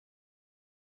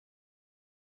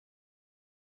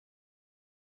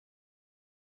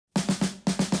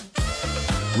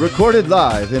Recorded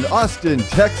live in Austin,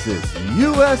 Texas,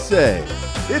 USA.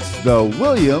 It's the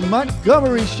William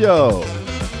Montgomery Show.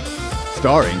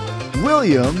 Starring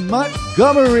William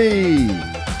Montgomery.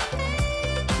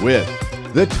 With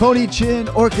the Tony Chin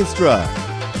Orchestra.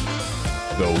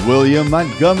 The William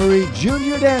Montgomery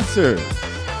Jr. Dancers.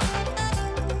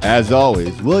 As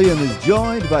always, William is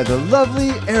joined by the lovely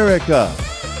Erica.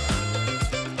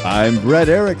 I'm Brett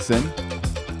Erickson.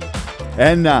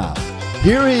 And now,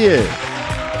 here he is,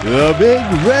 the big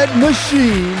red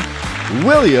machine,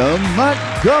 William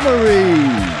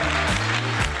Montgomery.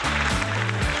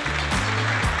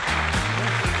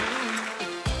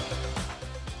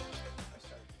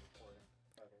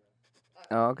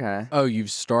 Oh, okay. Oh,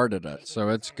 you've started it, so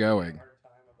it's going.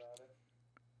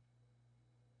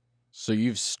 So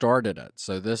you've started it,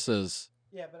 so this is...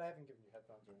 Yeah, but I haven't given you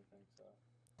headphones or anything, so...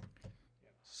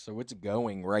 So it's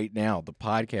going right now. The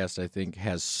podcast, I think,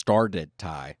 has started,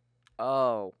 Tai.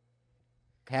 Oh.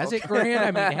 Has it, Grant?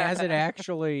 I mean, has it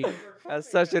actually...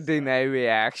 That's such a DNA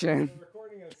reaction. The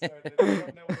recording has started. I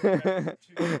don't know what you guys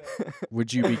choose to...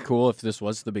 Would you be cool if this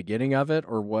was the beginning of it,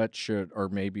 or what should... Or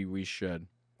maybe we should...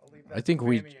 I'll leave that I think to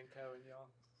we... Grammy and Co. and y'all.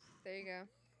 There you go.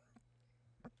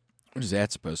 What is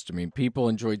that supposed to mean? People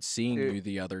enjoyed seeing Dude. you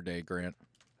the other day, Grant.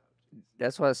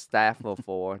 That's what staff were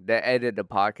for. They edit the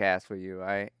podcast for you,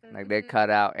 right? Like they cut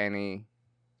out any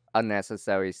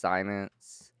unnecessary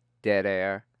silence, dead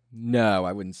air. No,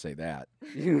 I wouldn't say that.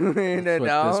 You mean That's they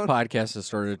what this don't? podcast has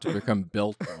started to become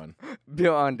built on.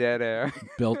 Built on dead air.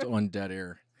 Built on dead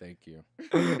air. Thank you.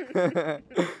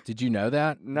 Did you know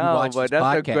that? You No, watch but this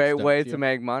that's a podcast, great don't way you? to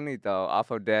make money, though,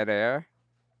 off of dead air.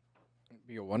 It'd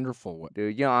be a wonderful way.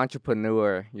 Dude, you're an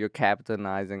entrepreneur. You're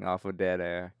capitalizing off of dead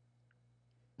air.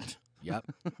 Yep.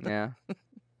 Yeah.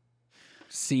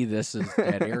 See, this is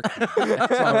dead air.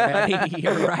 That's already,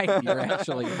 you're right. You're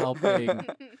actually helping.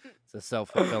 It's a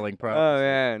self-fulfilling prophecy. Oh,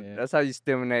 man. Yeah. That's how you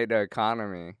stimulate the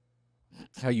economy.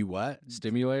 How you what?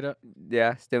 Stimulate it?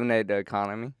 Yeah, stimulate the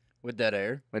economy With dead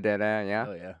air? with dead air, yeah.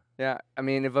 Oh, yeah. Yeah, I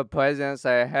mean, if a president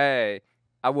say, hey,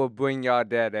 I will bring y'all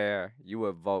dead air, you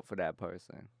would vote for that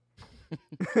person.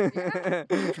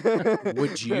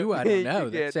 Would you? I don't know.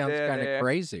 That sounds kind of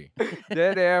crazy.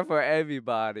 Dead air for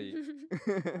everybody.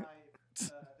 There's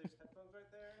headphones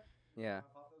right there. Yeah.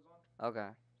 Pop those on. Okay.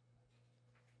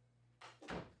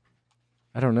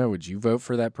 I don't know. Would you vote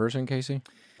for that person, Casey?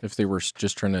 If they were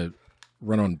just trying to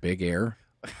run on big air?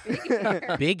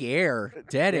 Big air?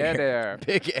 Dead Dead air? air.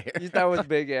 Big air. You thought it was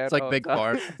big air. It's the like whole big time.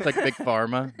 farm. It's like big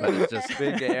pharma, but it's just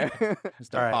Big air.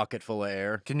 just a All right. pocket full of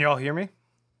air. Can you all hear me?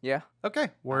 Yeah. Okay,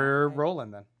 we're rolling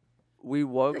then. We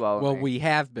were rolling. Well, we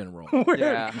have been rolling.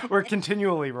 Yeah. We're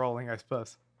continually rolling, I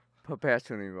suppose.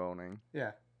 Perpetually rolling.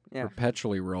 Yeah. Yeah.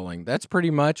 Perpetually rolling. That's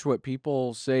pretty much what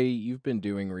people say you've been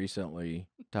doing recently,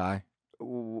 Tai.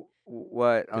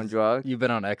 What, on drugs? You've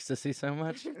been on ecstasy so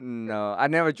much? No, I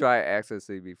never tried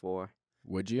ecstasy before.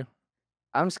 Would you?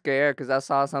 I'm scared because I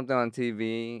saw something on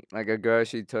TV, like a girl,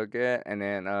 she took it, and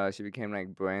then she became,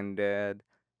 like, brain dead.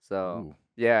 So, Ooh.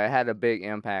 yeah, it had a big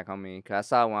impact on me because I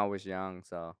saw it when I was young,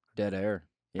 so. Dead air.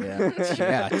 Yeah.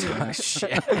 Yeah, Tai,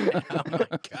 shit. Oh, my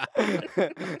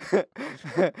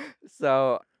God.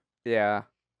 So, yeah.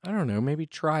 I don't know. Maybe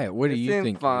try it. What do It you seemed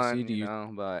think, fun, Casey? Do you...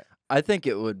 know, but I think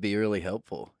it would be really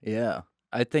helpful. Yeah.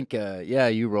 I think, yeah,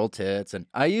 you roll tits. And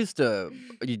I used to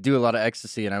you do a lot of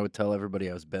ecstasy, and I would tell everybody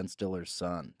I was Ben Stiller's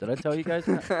son. Did I tell you guys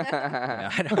that? Yeah,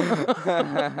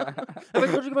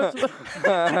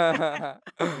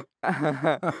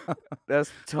 I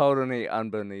That's totally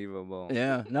unbelievable.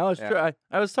 Yeah. No, it's Yeah. true.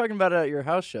 I was talking about it at your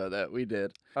house show that we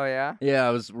did. Oh, yeah? Yeah, I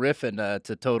was riffing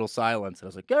to Total Silence. I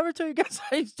was like, "Did I ever tell you guys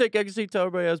I used to take ecstasy, tell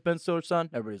everybody I was Ben Stiller's son?"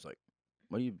 Everybody's like,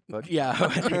 "What are you fucking-" Yeah.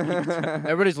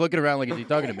 Everybody's looking around like, "Is he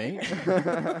talking to me?"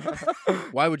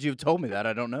 Why would you have told me that?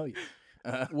 I don't know you.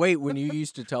 Wait, when you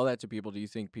used to tell that to people, do you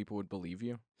think people would believe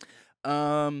you?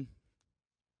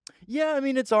 Yeah, I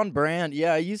mean it's on brand.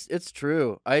 Yeah, it's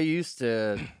true. I used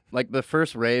to like the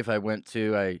first rave I went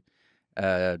to. I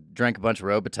drank a bunch of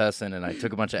Robitussin and I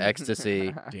took a bunch of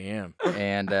ecstasy, Damn.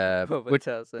 and which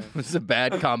Robitussin. was a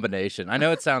bad combination. I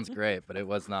know it sounds great, but it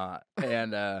was not.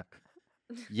 And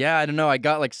yeah, I don't know. I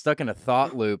got like stuck in a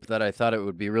thought loop that I thought it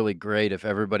would be really great if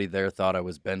everybody there thought I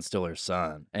was Ben Stiller's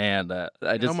son, and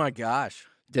I just Oh, my gosh.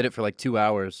 did it for like 2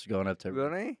 hours going up to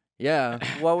Really? Yeah.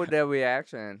 What would their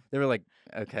reaction? They were like,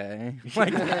 okay.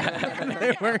 Like,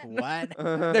 they weren't What?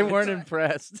 They weren't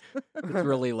impressed. It's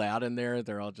really loud in there.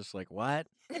 They're all just like, what?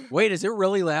 Wait, is it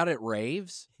really loud at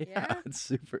raves? Yeah. It's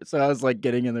super. So I was like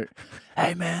getting in there.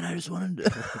 Hey man, I just wanted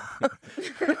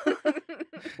to.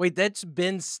 Wait, that's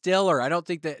Ben Stiller. I don't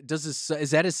think that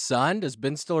is that his son? Does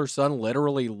Ben Stiller's son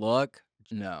literally look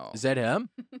No. Is that him?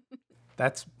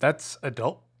 That's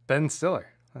adult Ben Stiller.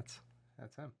 That's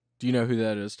him. Do you know who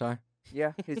that is, Ty?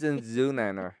 Yeah, he's in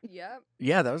Zoolander. Yep.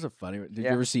 Yeah, that was a funny one. Did Yeah.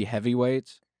 you ever see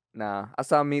Heavyweights? Nah, I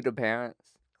saw Meet the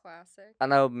Parents. Classic. I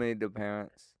know Meet the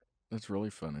Parents. That's really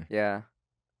funny. Yeah,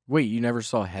 Wait, you never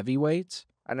saw Heavyweights?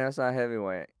 I never saw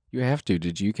Heavyweight. You have to.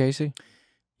 Did you, Casey?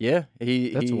 Yeah, That's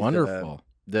he's, wonderful.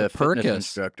 The Perkins. fitness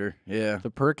instructor. Yeah.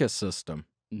 The Perkis system.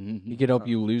 Mhm. He could help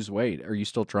you lose weight. Are you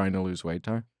still trying to lose weight,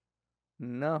 Ty?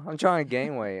 No, I'm trying to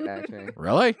gain weight actually.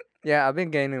 Really? Yeah, I've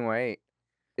been gaining weight.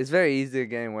 It's very easy to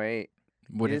gain weight.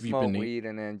 What you have just you smoke been eating? weed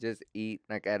and then just eat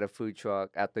like at a food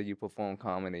truck after you perform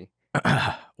comedy.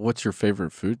 What's your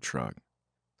favorite food truck?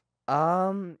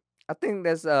 I think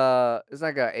there's it's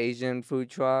like a Asian food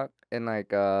truck and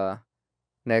like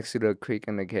next to the creek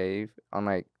in the cave on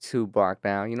like 2 block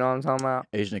down. You know what I'm talking about?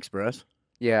 Asian Express.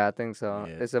 Yeah, I think so.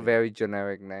 Yeah, It's a yeah. very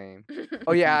generic name.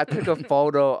 Oh yeah, I took a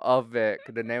photo of it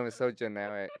because the name is so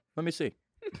generic. Let me see.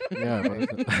 Yeah.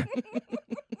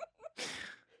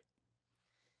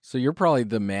 So you're probably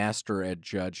the master at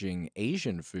judging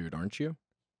Asian food, aren't you?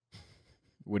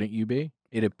 Wouldn't you be?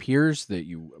 It appears that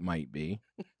you might be.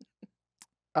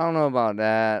 I don't know about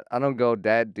that. I don't go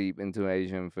that deep into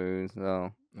Asian food,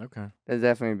 so Okay. there's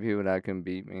definitely people that can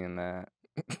beat me in that.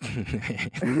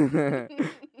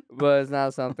 But it's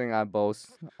not something I boast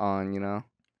on, you know?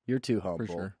 You're too humble.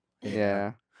 For sure.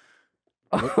 Yeah.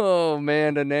 Oh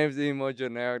man, the name's even more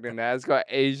generic than that. It's called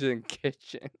Asian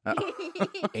Kitchen.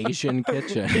 Asian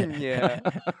kitchen. Yeah.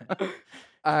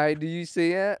 Alright, do you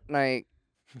see it? Like,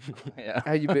 Yeah.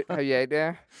 have you ate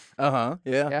there? Yeah.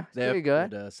 Yeah, it's They have pretty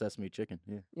good. good, sesame chicken.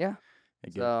 Yeah. Yeah. I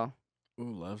get it. So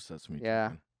Ooh, love sesame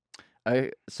Yeah.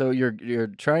 chicken. So you're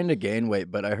trying to gain weight,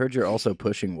 but I heard you're also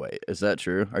pushing weight. Is that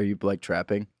true? Are you like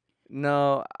trapping?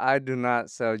 no, I do not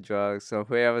sell drugs. So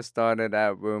whoever started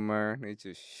that rumor needs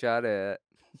to shut it.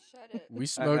 Shut it. We I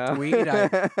smoked know. weed.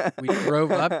 We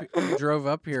drove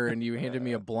up here, and you handed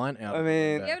me a blunt out. I of the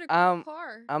mean, You window. have a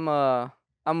car.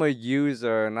 I'm a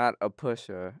user, not a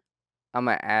pusher. I'm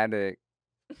an addict,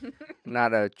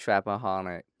 not a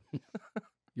trapaholic.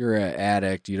 You're an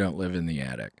addict. You don't live in the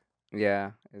attic.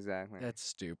 Yeah, exactly. That's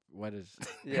stupid. What is?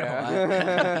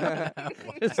 Yeah.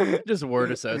 Just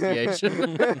word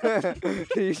association.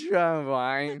 He's trying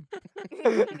wine.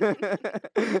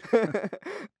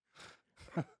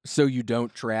 So you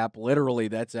don't trap? Literally,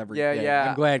 that's everything. yeah.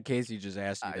 I'm glad Casey just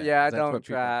asked you that. Yeah, I 'cause that's don't what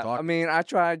people trap. talk- I mean, I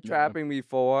tried No. trapping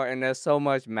before, and there's so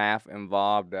much math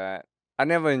involved that I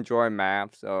never enjoy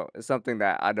math. So it's something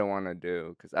that I don't want to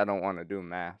do because I don't want to do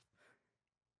math.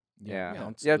 Yeah,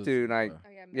 counts you have as, to like, Oh,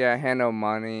 yeah, yeah, math. handle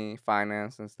money,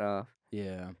 finance, and stuff.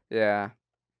 Yeah. Yeah,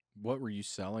 What were you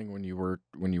selling when you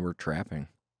were trapping?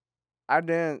 I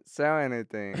didn't sell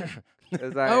anything.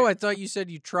 It's like, Oh, I thought you said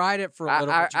you tried it for a little,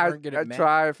 but you weren't good I at math.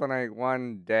 tried for like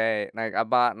one day. Like I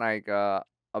bought like a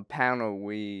pound of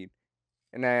weed,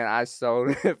 and then I sold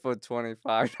it for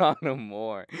 $25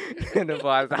 more than the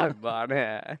price I bought it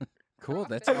at. Cool.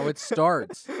 That's how it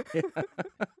starts.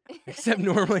 Except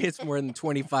normally it's more than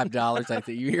 $25. I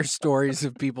think you hear stories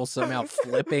of people somehow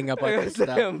flipping a bunch of It's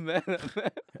stuff. a minute.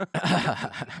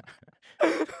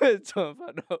 It's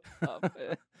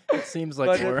 $25 It seems like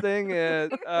But more. the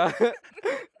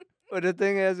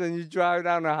thing is, when you drive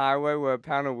down the highway with a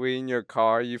pound of weed in your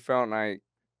car, you felt like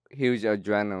huge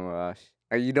adrenaline rush.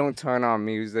 Like you don't turn on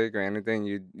music or anything.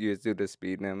 You just do the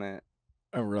speed limit.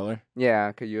 Oh, really? Yeah,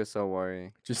 cause you're so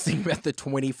worried. Just think about the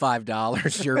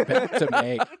 $25 you're about to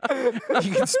make.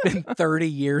 You can spend 30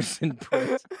 years in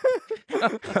prison.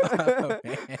 Oh,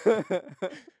 man.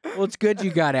 Well, it's good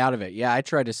you got out of it. Yeah, I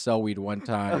tried to sell weed one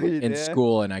time you in did?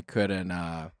 school, and I couldn't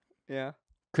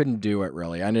do it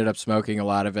really. I ended up smoking a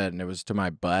lot of it, and it was to my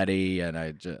buddy, and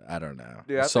I don't know.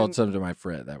 Dude, I I sold think- some to my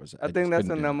friend. That was. I just think that's the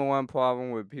couldn't do it. number one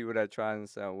problem with people that try and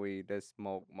sell weed. They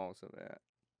smoke most of it.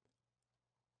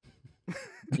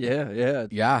 Yeah.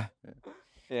 Yeah.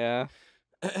 Yeah.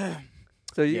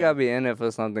 So you Yeah. gotta be in it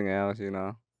for something else, you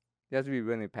know. You have to be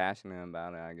really passionate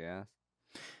about it, I guess.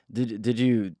 Did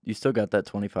you still got that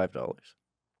 $25?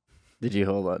 Did you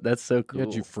hold on? That's so cool.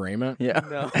 Did you frame it? Yeah.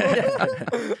 No.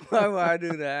 Why would I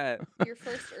do that? Your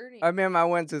first earning. I remember I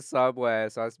went to Subway,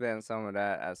 so I spent some of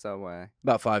that at Subway.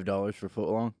 About $5 for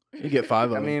footlong. You get 5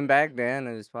 of I them. mean, back then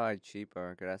it was probably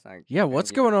cheaper, cause that's like Yeah,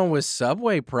 what's maybe- going on with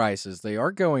Subway prices? They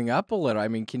are going up a little. I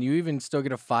mean, can you even still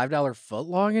get a $5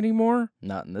 footlong anymore?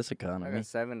 Not in this Like economy. a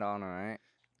 $7, right?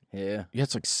 Yeah. Yeah,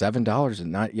 it's like $7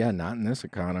 and not in this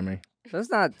economy.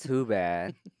 That's not too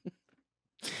bad.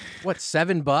 What,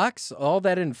 $7? All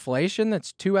that inflation?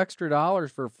 That's $2 extra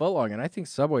for a footlong, and I think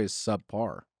Subway is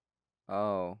subpar.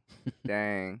 Oh,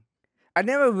 dang. I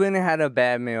never really had a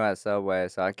bad meal at Subway,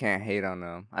 so I can't hate on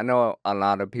them. I know a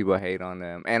lot of people hate on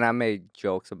them, and I made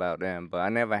jokes about them, but I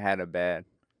never had a bad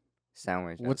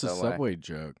sandwich at What's a Subway. Subway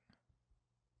joke?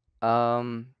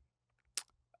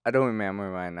 I don't remember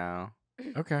right now.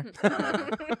 Okay.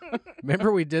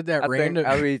 Remember we did that I random.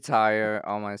 think I retire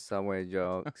all my Subway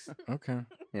jokes. Okay.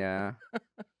 Yeah.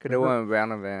 Because it wasn't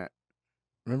relevant.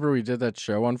 Remember we did that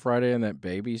show on Friday and that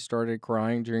baby started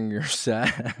crying during your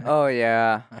set? Oh,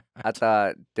 yeah. I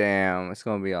thought, damn, it's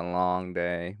going to be a long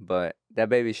day. But that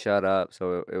baby shut up,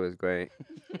 so it was great.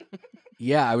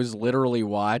 Yeah, I was literally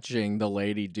watching the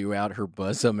lady do out her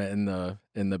bosom and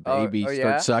the baby yeah?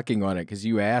 start sucking on it because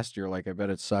you asked, you're like, I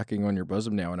bet it's sucking on your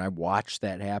bosom now, and I watched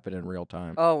that happen in real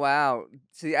time. Oh, wow.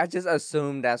 See, I just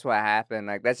assumed that's what happened.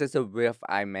 Like, that's just a riff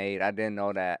I made. I didn't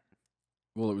know that.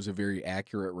 Well, it was a very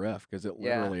accurate riff because it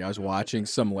Yeah. literally, I was watching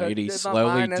some lady in my slowly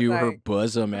mind, it's do her like-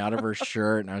 bosom out of her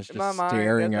shirt, and I was In my just mind,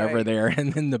 staring it's over like- there,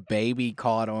 and then the baby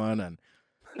caught on, and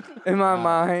In my Wow.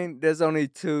 mind, there's only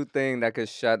two things that could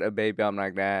shut a baby up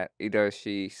like that. Either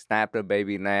she snapped a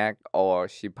baby neck or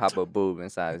she pop a boob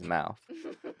inside his mouth.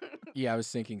 yeah, I was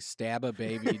thinking stab a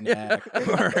baby neck.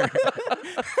 Or...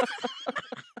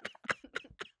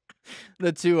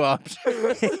 The two options.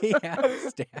 yeah,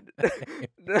 stab a baby.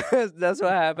 That's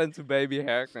what happened to baby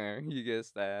Erickson. You get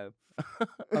stabbed.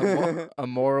 A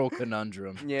moral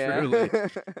conundrum. Yeah. Truly.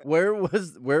 Where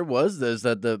was this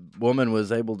that the woman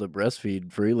was able to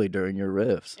breastfeed freely during your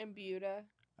riffs? In Buda.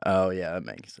 Oh yeah, that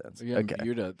makes sense. Yeah, Okay.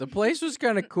 Buda. The place was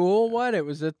kind of cool. What? It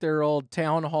was at their old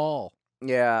town hall.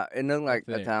 Yeah, it looked like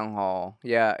a think. town hall.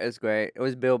 Yeah, it's great. It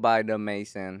was built by the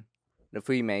Mason, the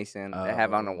Freemason they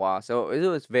have on the Oh. wall. So it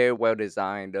was very well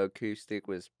designed. The acoustic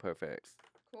was perfect.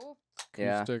 Cool.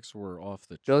 Yeah. Acoustics were off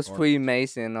the Those charts.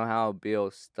 Freemason know how to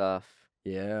build stuff.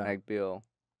 Yeah. Like build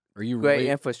Are you great really?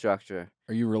 infrastructure.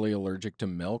 Are you really allergic to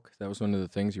milk? That was one of the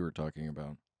things you were talking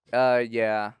about.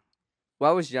 Yeah.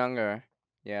 Well, I was younger.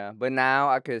 Yeah, but now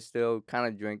I could still kind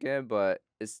of drink it, but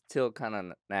it's still kind of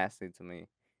nasty to me.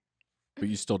 But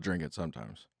you still drink it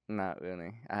sometimes. Not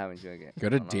really. I haven't drank it. Go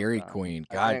in to a long Dairy time. Queen.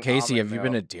 I God, drink Casey, almond have you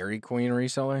been to milk. Dairy Queen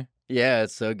recently? Yeah,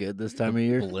 it's so good this time of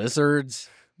year. Blizzards.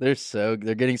 They're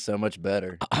getting so much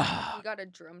better. You got a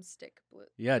drumstick.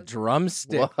 Yeah, blizzard.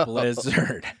 drumstick Whoa.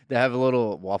 blizzard. They have a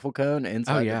little waffle cone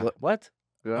inside. yeah. What?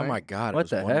 Oh Really? my God, it What was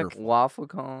the heck? wonderful. Waffle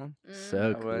cone.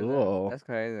 So Mm. What is that? cool. That's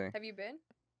crazy. Have you been?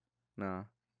 No.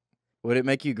 Would it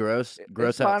make you gross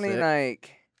It's out probably sick?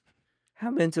 like,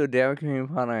 I've been to a Dairy Queen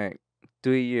for like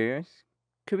 3 years.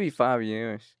 Could be 5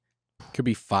 years. Could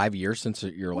be 5 years since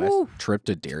your last Woo. trip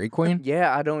to Dairy Queen.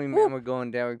 Yeah, I don't remember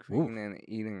going Dairy Queen and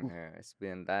eating there. It's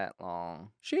been that long.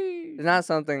 It's not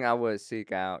something I would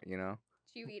seek out, you know?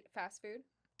 Do you eat fast food?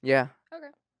 Yeah, Okay.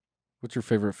 What's your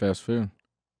favorite fast food?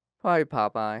 probably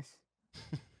Popeyes.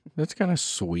 That's kind of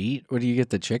sweet. What do you get?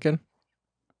 The chicken?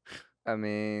 I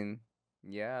mean,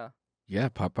 yeah. Yeah,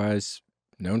 Popeyes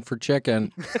known for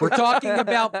chicken. We're talking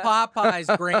about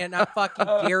Popeyes, Grant, not fucking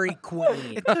Dairy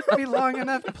Queen. It took me long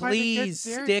enough to find a good Please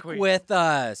Dairy stick Queen. with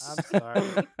us. I'm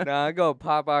sorry. No, I go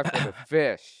Popeye for the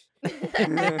fish.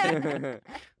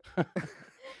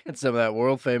 And some of that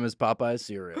world famous Popeye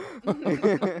cereal.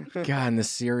 God, and the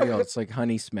cereal, it's like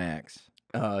Honey Smacks.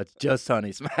 It's just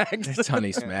Honey Smacks. It's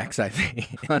Honey Smacks, I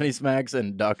think. Honey Smacks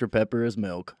and Dr. Pepper is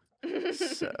milk.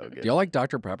 So Do good. y'all like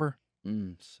Dr. Pepper?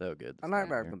 So good. I this like time of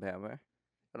year. Dr. Pepper.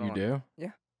 I You don't do? like-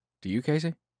 Yeah. Do you,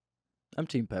 Casey? I'm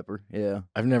Team Pepper. Yeah.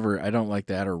 I don't like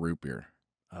that or root beer.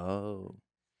 Oh.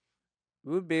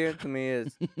 Root beer to me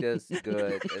is just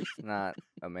good. It's not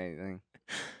amazing.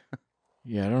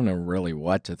 Yeah, I don't know really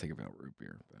what to think about root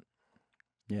beer,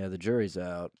 Yeah, the jury's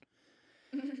out.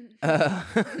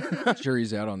 but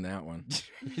jury's out on that one.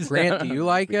 Grant, do you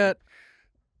like it?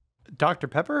 Dr.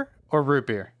 Pepper or root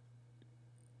beer?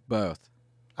 Both.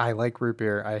 I like root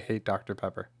beer. I hate Dr.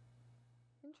 Pepper.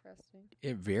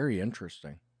 Interesting. Very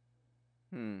interesting.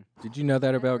 Hmm. Did you know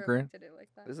that I about never Grant? looked at it like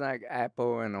that. It's like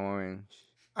apple and orange.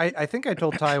 I think I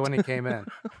told Ty when he came in.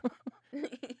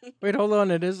 Wait, hold on.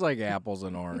 It is like apples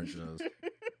and oranges.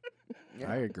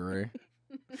 Yeah. I agree.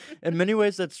 In many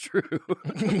ways, that's true.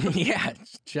 Yeah,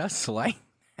 it's just like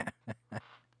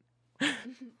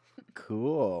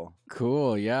Cool.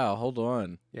 cool. Yeah, hold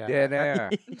on. Yeah. Dead air.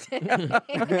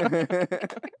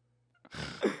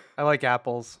 I like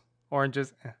apples,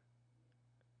 oranges.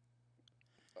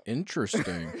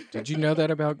 Interesting. Did you know that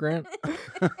about Grant?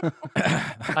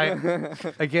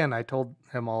 I told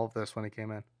him all of this when he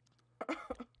came in.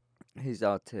 He's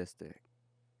autistic.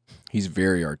 He's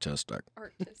very artistic.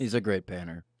 Artist. He's a great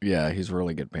painter. Yeah, he's a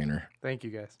really good painter. Thank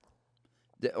you guys.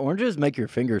 The oranges make your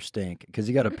fingers stink because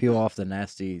you got to peel off the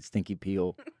nasty, stinky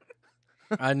peel.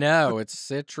 I know it's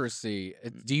citrusy.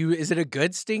 Is it a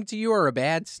good sting to you or a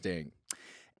bad sting?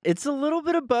 It's a little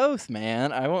bit of both,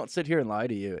 man. I won't sit here and lie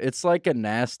to you. It's like a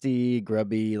nasty,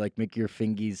 grubby, like make your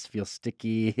fingies feel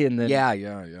sticky, and then Yeah.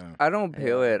 I don't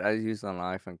peel it. I use a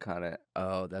knife and cut it.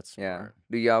 Oh, that's Yeah. smart.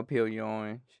 Do y'all peel your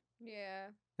orange? Yeah.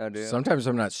 Y'all do? Sometimes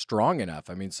I'm not strong enough.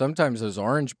 I mean, sometimes those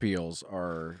orange peels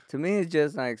are, To me, it's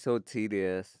just like so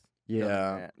tedious.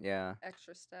 Yeah. Yeah.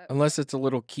 Extra step. unless it's a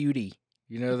little cutie.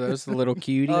 You know those the little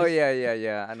cuties? Oh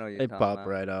yeah. I know you're They talking pop about.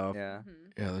 right off. Yeah. Mhm.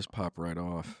 Yeah, those pop right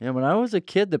off. Yeah, when I was a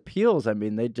kid, the peels, I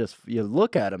mean, you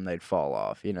look at them, they'd fall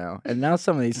off, you know? And now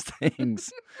some of these things,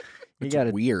 you It's got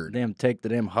to weird. take the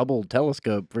damn Hubble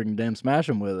telescope, freaking damn smash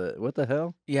them with it. What the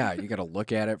hell? Yeah, you got to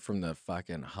look at it from the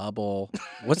fucking Hubble.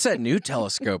 What's that new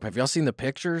telescope? Have y'all seen the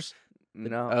pictures?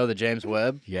 No. Oh, the James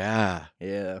Webb? Yeah,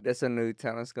 Yeah. That's a new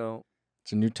telescope.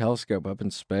 it's a new telescope up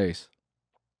in space.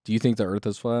 Do you think the Earth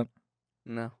is flat?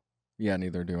 No. Yeah,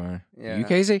 neither do I. Yeah. You,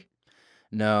 Casey?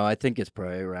 No, I think it's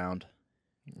probably round,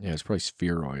 Yeah, it's probably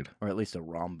spheroid. or at least a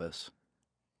rhombus.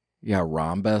 Yeah,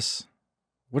 rhombus.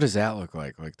 What does that look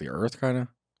like? Like the Earth, kind of?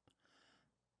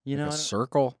 You Like know, a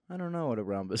circle? I don't know what a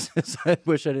rhombus is. I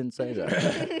wish I didn't say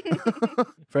that.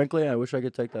 Frankly, I wish I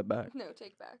could take that back. No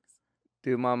take backs.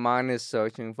 Dude, my mind is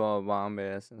searching for a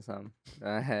rhombus and something.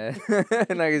 I had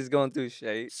like it's going through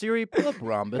shapes. Siri, pull up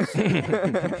rhombus.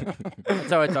 That's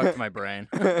how I talk to my brain.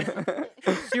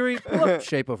 Siri, pull up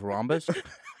shape of rhombus.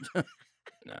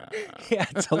 Nah. Yeah,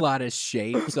 it's a lot of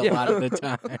shapes a lot of the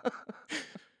time.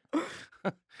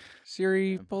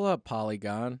 Siri, pull up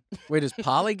polygon. Wait, is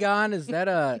polygon, is that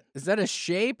a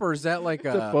shape or is that like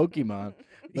It's a Pokemon.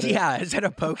 Yeah, is that a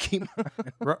Pokemon?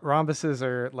 Rhombuses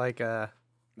are like a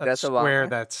That's a square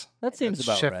rhombus? That seems that's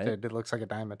about shifted. right. It looks like a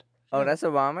diamond. Oh, that's a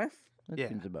rhombus? That Yeah.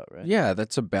 seems about right. Yeah,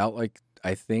 that's about like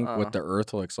I think Oh. what the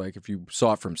Earth looks like if you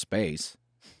saw it from space.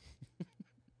 I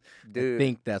Dude,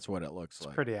 think that's what it looks It's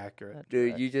like. pretty accurate.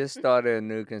 dude, you just started a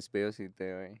new conspiracy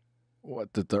theory.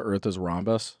 What, that the Earth is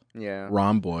rhombus? Yeah.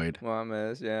 Rhomboid.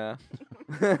 Rhombus, yeah.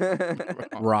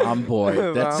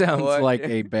 Rhomboid. That sounds Rhomboid. like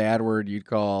a bad word you'd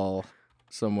call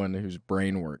someone whose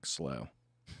brain works slow.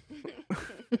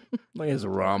 Look at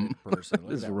this person.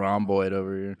 this rhomboid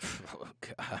over here. Oh,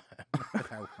 God.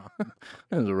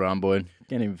 There's a rhomboid.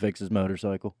 Can't even fix his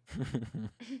motorcycle.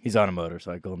 He's on a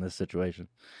motorcycle in this situation.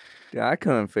 Dude, I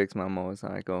couldn't fix my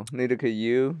motorcycle. Neither could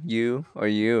you, or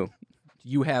you.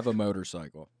 You have a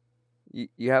motorcycle.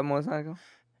 You have a motorcycle?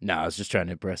 No, I was just trying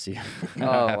to impress you.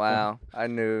 Oh, wow. I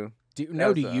knew. Do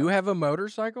That was, you have a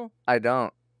motorcycle? I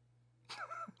don't.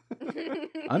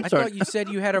 I'm I starting. thought you said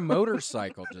you had a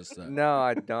motorcycle just then. No,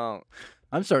 I don't.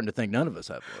 I'm starting to think none of us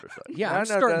have motorcycles. Yeah, I I'm know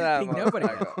starting that I to have think a nobody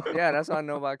motorcycle. Yeah, that's why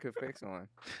nobody could fix one.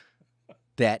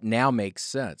 That now makes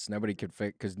sense. Nobody could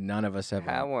fix because none of us have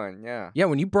Have one. one, yeah. Yeah,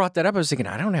 when you brought that up, I was thinking,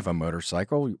 I don't have a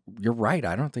motorcycle. You're right.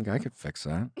 I don't think I could fix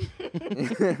that.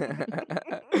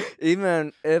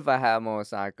 Even if I had a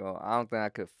motorcycle, I don't think I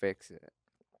could fix it.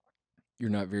 You're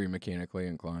not very mechanically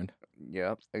inclined.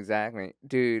 Yep, exactly.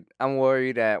 Dude, I'm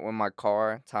worried that when my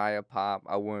car tire pop,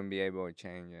 I wouldn't be able to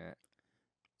change it.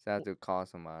 So I have to call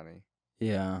somebody.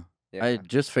 Yeah. Yeah. I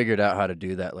just figured out how to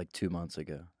do that like 2 months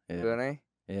ago. Yeah. Really?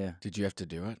 Yeah. Did you have to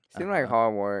do it? Seemed like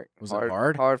hard work. Was it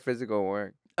hard? Hard physical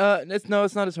work. It's not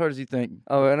as hard as you think.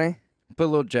 Oh, really? Put a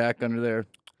little jack under there.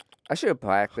 I should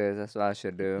practice. That's what I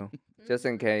should do. Just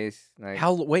in case. Like,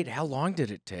 How long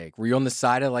did it take? Were you on the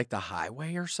side of like the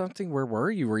highway or something? Where were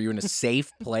you? Were you in a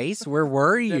safe place? Where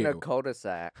were in a you?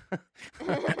 cul-de-sac.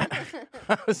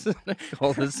 I was in a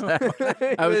cul-de-sac.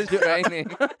 I was do- training.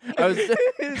 I was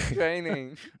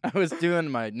training. I was doing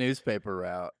my newspaper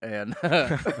route, and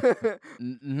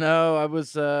no, I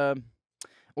was.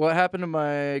 What happened to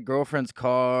my girlfriend's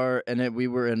car, and we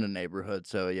were in a neighborhood,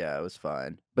 so yeah, it was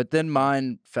fine. But then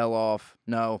mine fell off.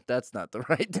 No, that's not the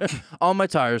right. All my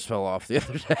tires fell off the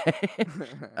other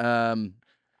day.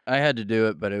 I had to do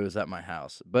it, but it was at my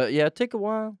house. But yeah, it took a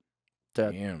while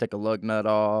to Damn. take a lug nut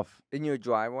off. In your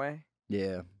driveway?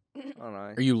 Yeah. Oh,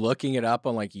 nice. Are you looking it up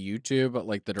on like YouTube, but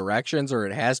like the directions, or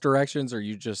it has directions, or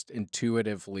you just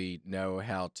intuitively know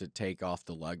how to take off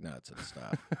the lug nuts and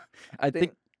stuff? I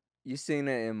think You've seen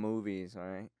it in movies,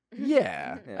 right?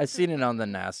 yeah. Yeah. I seen it on the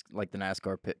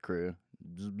NASCAR pit crew.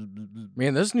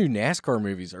 Man, those new NASCAR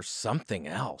movies are something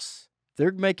else.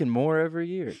 They're making more every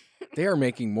year. They are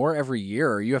making more every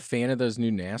year. Are you a fan of those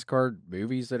new NASCAR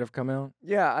movies that have come out?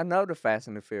 Yeah, I know the Fast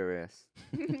and the Furious.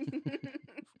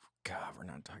 God, we're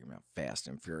not talking about Fast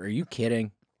and Furious. Are you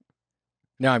kidding?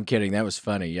 No, I'm kidding. That was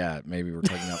funny. Yeah, maybe we're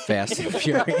talking about Fast and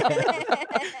Furious.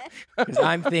 Because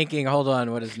I'm thinking, hold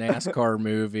on, what is NASCAR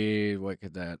movie? What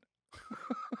could that?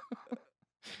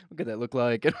 What could that look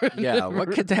like? Yeah,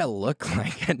 what could that look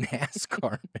like? A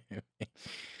NASCAR movie?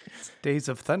 It's Days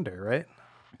of Thunder, right?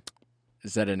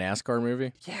 Is that a NASCAR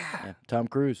movie? Yeah, Tom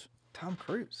Cruise. Tom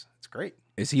Cruise. It's great.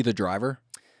 Is he the driver?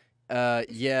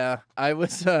 Yeah, I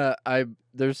was.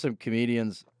 There's some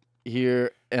comedians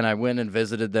here, and I went and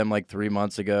visited them like 3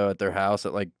 months ago at their house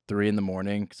at like 3 in the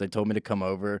morning because they told me to come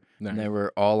over, and they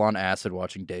were all on acid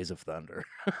watching Days of Thunder.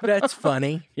 That's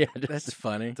funny. Yeah, That's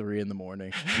funny. 3 in the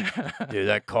morning. Dude,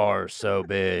 that car is so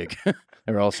big.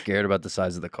 They were all scared about the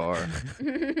size of the car.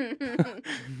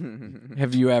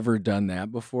 Have you ever done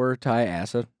that before, Tai?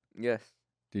 Acid? Yes.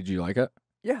 Did you like it?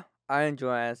 Yeah, I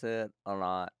enjoy acid a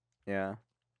lot. Yeah.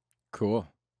 Cool.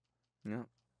 Yeah.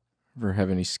 Ever have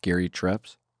any scary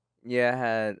trips? Yeah, I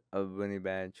had a really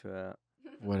bad trip.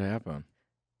 What happened?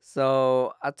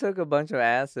 So I took a bunch of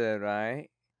acid, right?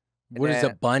 What does a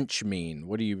then- bunch mean?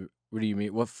 What do you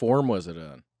mean? What form was it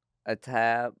in? A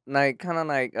tab, like kind of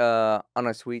like on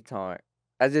a sweet tart.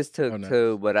 I just took Oh, nice.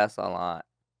 2, but that's a lot.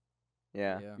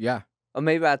 Yeah. Yeah. Or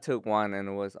maybe I took 1 and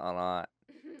it was a lot.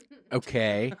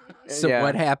 Okay. So Yeah.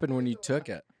 what happened when you took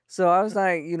it? So I was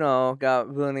like,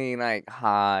 got really like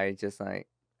high, just like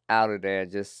out of there,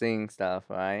 just seeing stuff,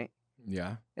 right?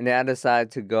 Yeah. And then I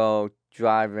decided to go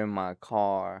drive in my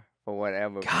car for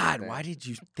whatever. God, reason. why did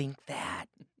you think that?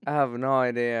 I have no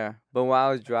idea. But while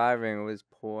I was driving, it was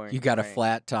pouring. You got a rain.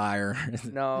 flat tire.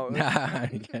 No. Nah,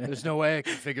 There's no way I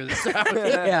can figure this out.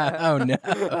 yeah. Oh no.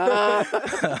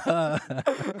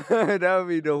 That would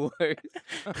be the worst.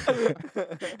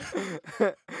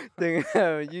 Thing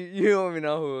you don't even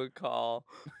know who would call.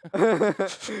 You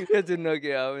have to look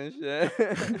it up and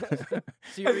shit.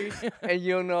 Siri. And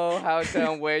you don't know how to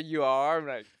tell where you are. I'm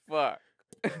like, fuck.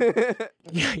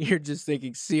 Yeah, you're just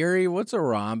thinking, Siri, what's a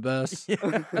rhombus?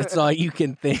 That's all you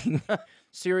can think.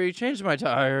 Siri, change my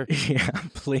tire. Yeah,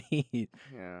 please.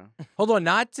 Yeah. Hold on,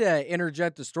 not to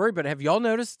interject the story, but have y'all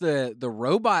noticed the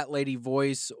robot lady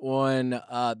voice on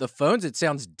the phones? It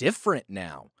sounds different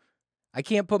now. I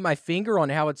can't put my finger on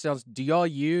how it sounds. Do y'all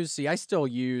use? See, I still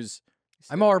use.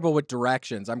 I'm horrible with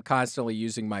directions. I'm constantly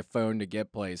using my phone to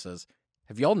get places.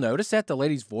 Have y'all noticed that the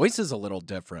lady's voice is a little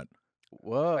different?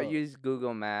 Whoa. I use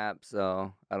Google Maps,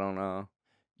 so I don't know.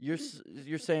 You're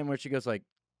saying where she goes like,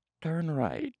 turn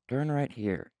right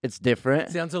here. It's different.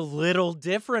 It sounds a little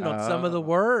different on some of the Oh.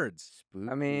 words.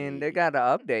 I mean, they got to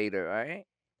update it, right?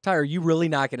 Ty, are you really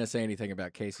not going to say anything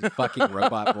about Casey's fucking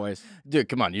robot voice? Dude,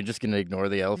 come on. You're just going to ignore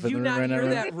the Did elephant you in the room not right hear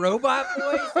now? that robot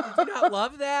voice? Did you not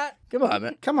love that? Come on,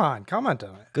 man. Come on, comment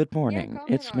on it. Good morning,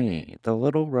 it's comment on me, the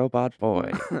little robot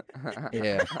boy.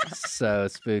 Yeah, so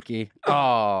spooky.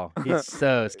 Oh, he's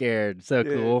so scared. So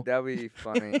Dude, cool. That'd be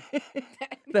funny.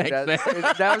 Thanks, man.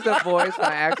 If that was the voice for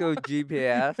actual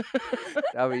GPS.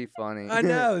 That'd be funny. I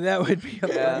know. That would be a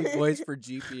Yeah. funny voice for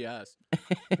GPS.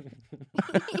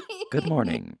 Good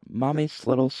morning, mommy's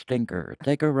little stinker.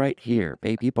 Take her right here,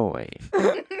 baby boy.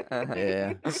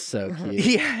 Yeah, so cute.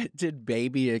 Yeah, it did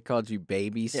baby. It called you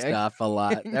baby Yeah. stuff a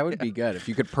lot. That would be good if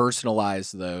you could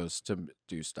personalize those to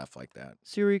do stuff like that.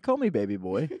 Siri, call me baby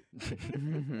boy.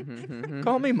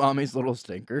 Call me mommy's little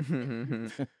stinker.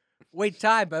 Wait,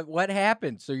 Ty, but what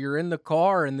happened? So you're in the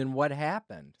car, and then what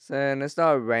happened? So and it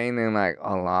started raining like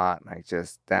a lot, like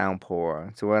just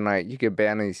downpour. So when like you could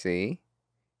barely see.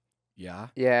 Yeah.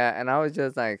 Yeah, and I was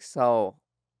just like so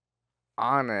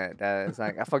on it that it's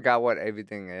like I forgot what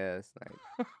everything is.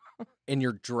 Like And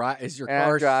your is your And I'm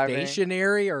car driving.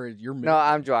 stationary or you're no,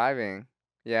 I'm driving.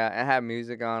 Yeah, I had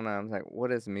music on and I was like,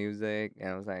 what is music? And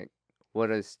I was like, what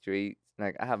is streets?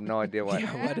 Like I have no idea what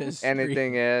Yeah, what is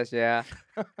anything is, yeah.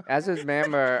 I just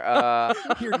remember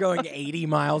You're going 80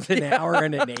 miles an hour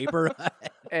in a neighborhood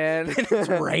and and it's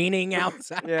raining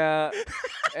outside. Yeah.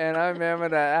 And I remember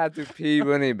that I had to pee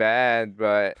really bad,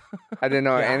 but I didn't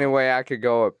know any way I could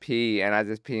go or pee, and I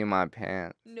just pee in my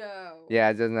pants. No. Yeah,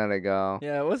 I just let it go.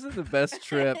 Yeah, it wasn't the best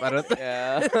trip. I don't think.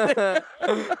 Yeah.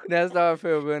 That started to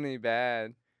feel really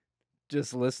bad.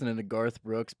 Just listening to Garth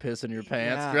Brooks piss in your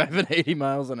pants, Yeah. driving 80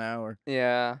 miles an hour.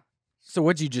 Yeah. So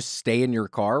would you just stay in your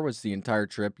car? Was the entire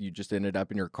trip you just ended up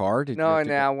in your car? Did you No, have and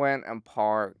to then go- I went and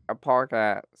parked. I parked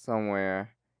at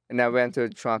somewhere, and I went to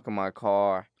the trunk of my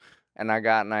car, and I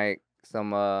got like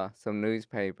some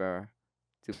newspaper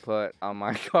to put on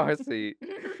my car seat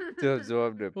to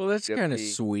absorb the. Well, that's the kind of pee.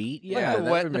 sweet. Like Yeah, a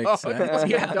that wet would make dog. sense.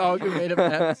 Yeah, Yeah. dog who made a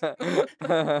mess.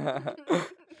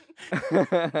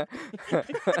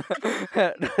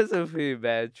 That's a pretty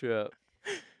bad trip.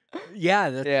 Yeah,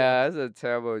 that's Yeah, it's a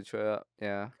terrible trip.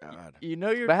 Yeah. God. You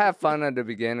know you're But I had fun at the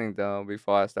beginning though,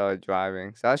 before I started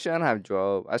driving. So I shouldn't have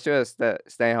drove. I should have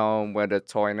stay home where the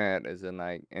toilet is in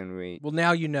reach. Well,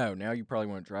 now you know. Now you probably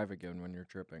won't drive again when you're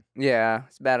tripping. Yeah,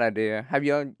 it's a bad idea. Have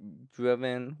y'all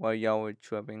driven while y'all were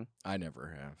tripping? I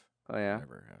never have. Oh yeah.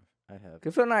 Never have. I have.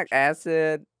 You feel like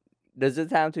acid. Does it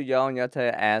happen to y'all and y'all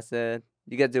take acid?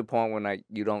 You get to a point when like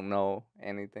you don't know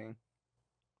anything,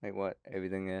 like what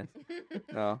everything is.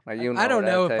 No, like you. I don't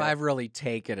know if I've. I've really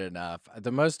taken enough.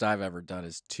 The most I've ever done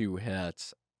is 2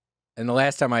 hits. And the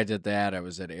last time I did that, I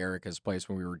was at Erica's place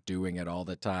when we were doing it all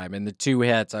the time. And the 2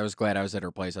 hits, I was glad I was at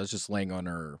her place. I was just laying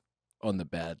on the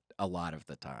bed a lot of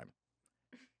the time.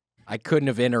 I couldn't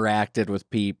have interacted with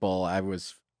people. I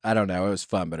don't know, it was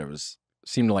fun, but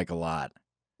seemed like a lot.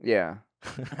 Yeah.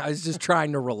 I was just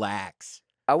trying to relax.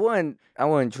 I wouldn't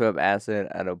trip acid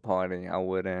at a party. I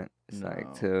wouldn't. It's like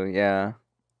yeah.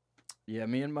 Yeah,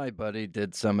 me and my buddy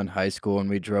did some in high school, and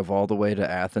we drove all the way to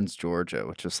Athens, Georgia,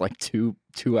 which was like two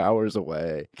hours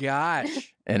away.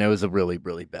 Gosh. And it was a really,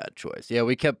 really bad choice. Yeah,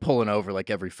 we kept pulling over like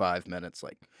every 5 minutes,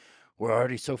 like, we're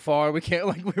already so far. We can't,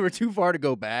 like, we were too far to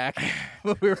go back,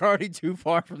 but we were already too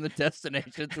far from the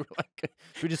destination. So we're like,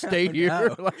 we just stay here.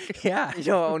 No. Like, Yeah.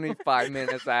 You're only 5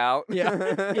 minutes out.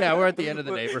 yeah, yeah, we're at the end of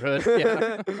the neighborhood.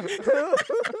 Yeah.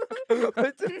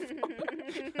 What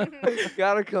the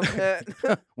Gotta commit.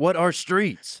 What are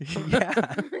streets?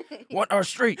 Yeah. What are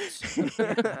streets?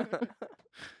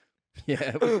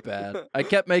 Yeah, it was bad. I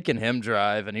kept making him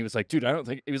drive, and he was like, dude, I don't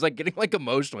think... He was like getting like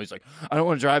emotional. He's like, I don't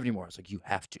want to drive anymore. I was like, you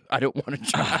have to. I don't want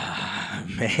to drive. Ah,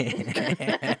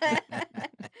 man.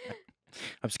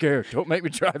 I'm scared. Don't make me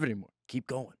drive anymore. Keep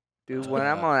going. Dude, when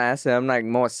I'm on acid, I'm like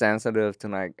more sensitive to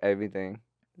like everything.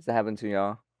 Does that happen to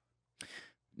y'all?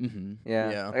 Mm-hmm.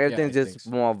 Yeah. Yeah. Like, everything's I just think so.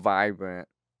 more vibrant.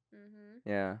 Mm-hmm.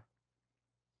 Yeah.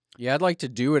 Yeah, I'd like to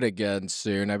do it again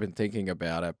soon. I've been thinking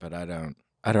about it, but I don't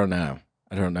know.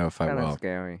 I don't know if I Kind of will.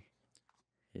 scary.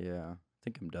 Yeah, I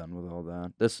think I'm done with all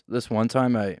that. This one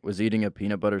time I was eating a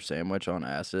peanut butter sandwich on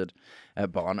acid at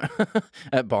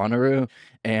at Bonnaroo,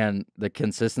 and the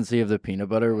consistency of the peanut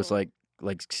butter was like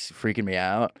freaking me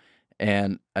out.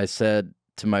 And I said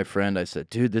to my friend, I said,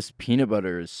 dude, this peanut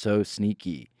butter is so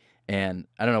sneaky. And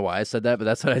I don't know why I said that, but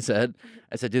that's what I said.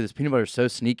 I said, dude, this peanut butter is so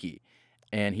sneaky.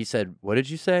 And he said, what did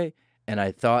you say? And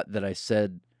I thought that I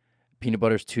said peanut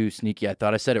butter's too sneaky. I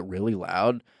thought I said it really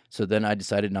loud. So then I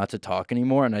decided not to talk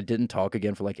anymore, and I didn't talk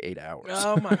again for like 8 hours.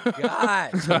 Oh my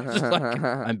god. So I'm just like,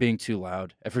 I'm being too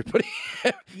loud. Everybody,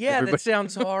 Yeah, everybody- that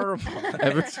sounds horrible.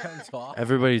 Every- That sounds awful.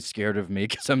 everybody's scared of me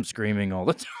because I'm screaming all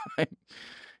the time.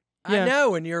 I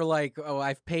know, and you're like, oh,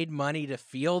 I've paid money to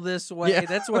feel this way. Yeah.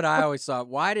 That's what I always thought.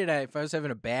 Why did if I was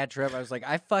having a bad trip, I was like,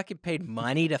 I fucking paid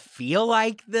money to feel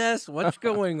like this? What's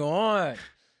going on?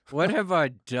 What have I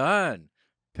done?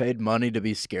 Paid money to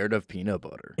be scared of peanut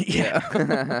butter. Yeah.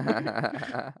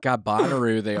 Got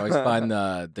Bonnaroo. They always find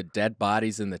the dead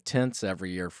bodies in the tents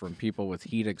every year from people with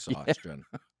heat exhaustion.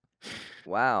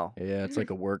 Wow. Yeah, it's like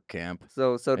a work camp.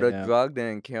 So the Yeah. drug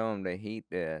didn't kill him. The heat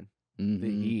did. The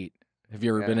Mhm. heat. Have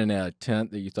you ever Yeah. been in a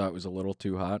tent that you thought was a little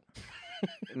too hot?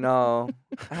 No,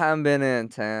 I haven't been in a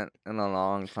tent in a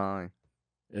long time.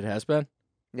 It has been?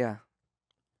 Yeah.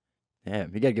 Yeah,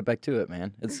 you gotta get back to it,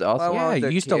 man. It's Well, awesome. Yeah, was you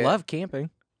a used to kid. love camping.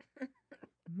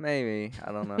 Maybe.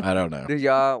 I don't know. I don't know. Do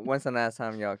y'all? When's the last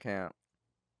time y'all camp?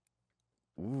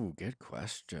 Ooh, good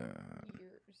question.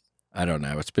 Years. I don't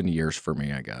know. It's been years for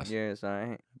me, I guess. Years,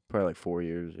 right? Probably like 4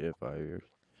 years, 5 years.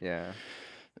 Yeah.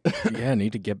 Yeah, I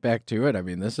need to get back to it. I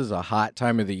mean, this is a hot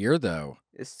time of the year, though.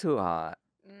 It's too hot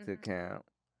to Mhm. camp.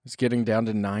 It's getting down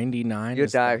to 99. You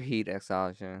Is that- die of heat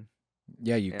exhaustion.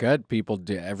 Yeah, you Yeah. could. People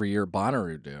do every year.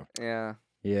 Bonnaroo do. Yeah.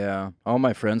 Yeah, all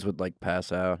my friends would like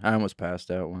pass out. I almost passed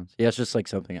out once. Yeah, it's just like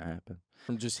something that happened.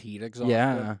 From just heat exhaustion.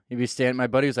 Yeah, he'd be standing. My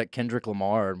buddy was like Kendrick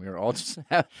Lamar, and we were all just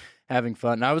having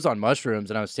fun. And I was on mushrooms,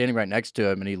 and I was standing right next to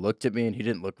him, and he looked at me, and he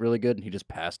didn't look really good, and he just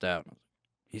passed out.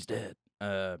 He's dead.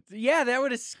 Yeah, that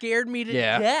would have scared me to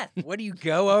Yeah. death. What do you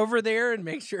go over there and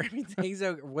make sure everything's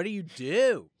okay? What do you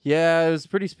do? Yeah, it was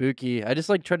pretty spooky. I just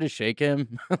like tried to shake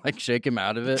him, like shake him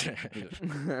out of it.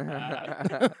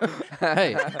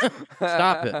 Hey,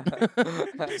 stop it.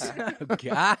 Oh,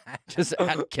 God. Just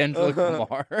at Kendrick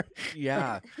Lamar.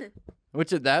 Yeah.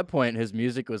 Which at that point, his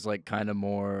music was like kind of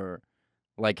more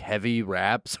like heavy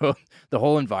rap. So the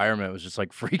whole environment was just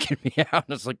like freaking me out.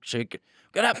 And it's like, shake it.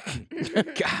 Get up.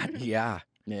 God, yeah.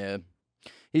 Yeah.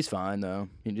 He's fine though.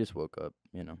 He just woke up,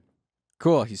 you know.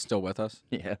 Cool. He's still with us?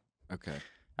 Yeah. Okay.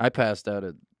 I passed out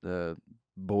at the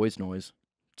boys' noise.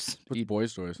 What's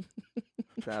boys' noise?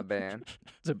 It's not a band.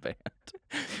 It's a band.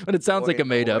 But it sounds like a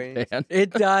made-up Boys. band.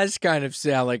 It does kind of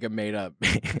sound like a made-up.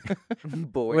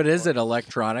 Boy, What is boy. it?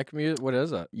 Electronic music? What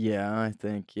is it? Yeah, I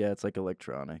think. Yeah, it's like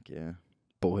electronic. Yeah.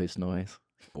 Boys noise.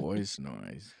 Boys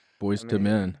noise. Boys I to mean,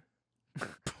 men.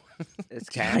 It's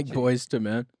Like catchy. boys to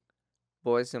men.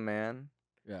 Boys and Men.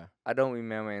 Yeah. I don't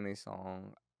remember any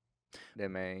song they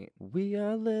made. We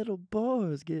are little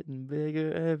boys getting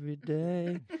bigger every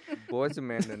day. Boys and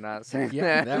Men did not sing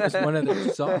Yeah, that was one of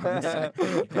their songs.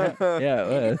 Yeah,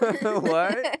 it was.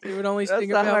 What? They would only That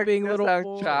sing sound about like- being that little sound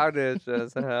boys. childish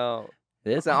as hell.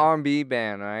 It's an R&B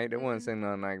band, right? They wouldn't sing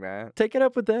nothing like that. Take it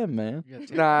up with them, man.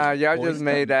 Nah, y'all Boys just to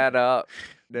made Men. that up.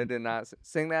 They did not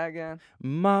sing that again.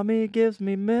 Mommy gives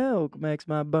me milk, makes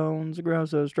my bones grow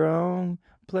so strong.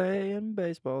 Playing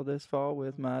baseball this fall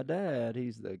with my dad.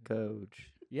 He's the coach.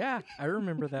 Yeah, I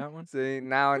remember that one. See,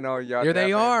 now I know y'all There they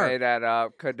definitely are. made that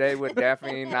up because they would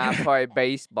definitely not play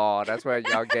baseball. That's where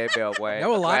y'all gave it away.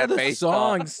 No, a lot of Play the baseball.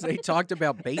 songs they talked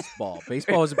about baseball.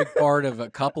 Baseball was a big part of a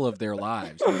couple of their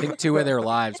lives. I think 2 of their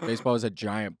lives, baseball was a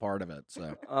giant part of it.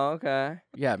 So Oh, okay.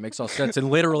 yeah, it makes all sense. And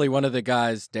literally, one of the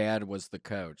guys' dad was the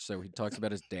coach, so he talks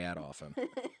about his dad often.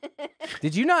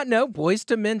 Did you not know Boys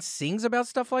to Men sings about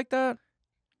stuff like that?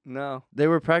 No. They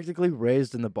were practically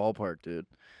raised in the ballpark, dude.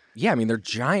 Yeah, I mean they're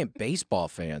giant baseball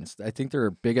fans. I think they're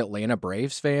big Atlanta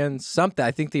Braves fans. Something. I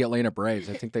think the Atlanta Braves.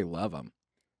 I think they love them.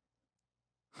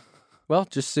 Well,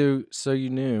 just so you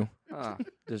knew. Huh.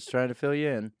 Just trying to fill you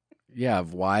in. Yeah,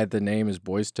 of why the name is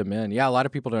Boys to Men. Yeah, a lot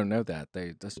of people don't know that.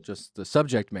 That's just the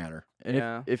subject matter. And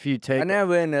Yeah. if you take I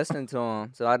never really listened to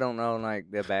them, so I don't know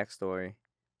like their backstory.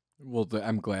 Well,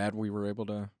 I'm glad we were able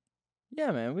to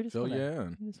yeah, man, we just fill want you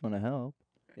to in. help.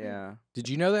 Yeah. Did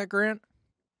you know that, Grant?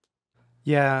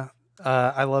 Yeah,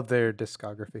 I love their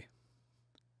discography.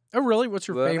 Oh, really? What's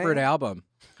your Really? favorite album?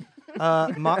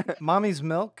 Mommy's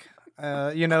Milk.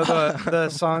 You know the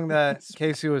song that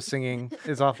Casey was singing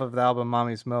is off of the album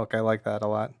Mommy's Milk. I like that a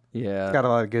lot. Yeah, It's got a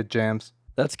lot of good jams.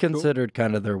 that's considered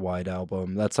kind of their white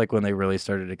album. That's like when they really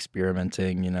started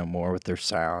experimenting, more with their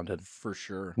sound and For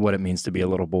sure. what it means to be a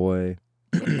little boy.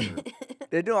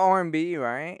 They do R&B,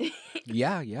 right?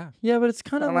 Yeah. Yeah, but it's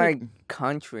kind of Kind of like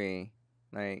country,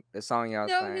 like the song y'all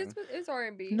No, sang. it's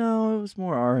R&B. no, it was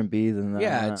more R&B than that.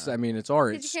 Yeah, it's. I mean, it's R.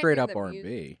 'Cause It's you can't straight hear up the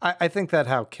R&B. I think that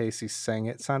how Casey sang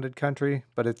it sounded country,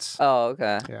 but it's Oh,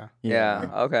 okay. yeah. Yeah,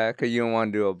 okay. Because you don't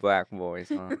want to do a black voice,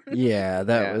 huh? Yeah,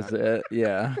 that Yeah. was it.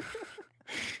 Yeah.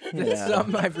 That's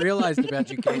something I've realized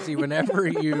about you, Casey. Whenever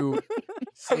you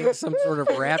sing some sort of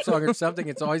rap song or something,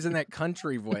 it's always in that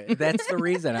country voice. That's the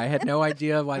reason. I had no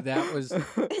idea why that was.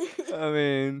 I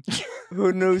mean,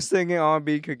 who knew singing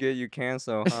R&B could get you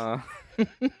canceled, huh?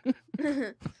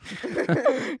 You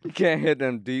can't hit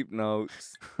them deep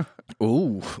notes.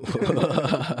 Ooh.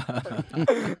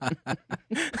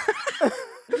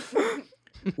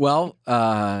 Well,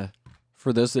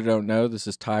 for those that don't know, this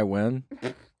is Tai Nguyen.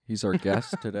 He's our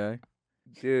guest today.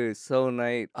 Dude, so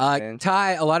late. man.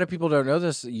 Tai, a lot of people don't know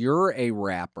this. You're a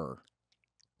rapper.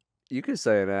 You could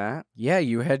say that. Yeah,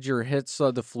 you had your hits,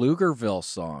 the Pflugerville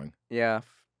song, Yeah,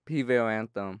 PVille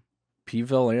Anthem.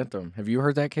 PVille Anthem. Have you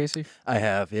heard that, Casey? I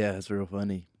have. Yeah, it's real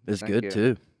funny. It's Thank good you.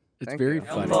 too. It's Thank very you.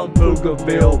 funny. from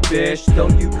Pflugerville, bitch.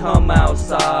 Don't you come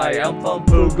outside. I'm from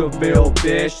Pflugerville,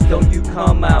 bitch. Don't you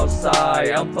come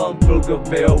outside. I'm from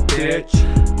Pflugerville, bitch.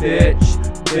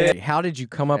 How did you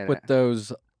come up with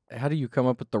those? How do you come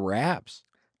up with the raps?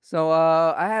 So,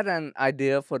 I had an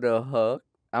idea for the hook.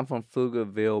 I'm from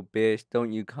Pflugerville, bitch.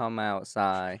 Don't you come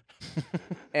outside.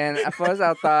 And at first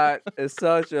I thought it's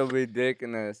such a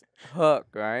ridiculous hook,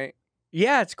 right?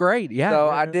 Yeah, it's great. Yeah. So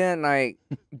yeah, I yeah. didn't like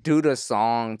do the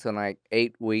song till like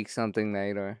 8 weeks something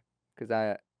later, cause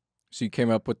So you came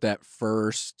up with that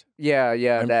first. yeah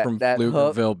I'm from that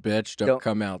hook, Pflugerville, bitch. Don't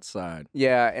come outside.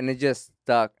 yeah, and it just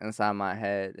stuck inside my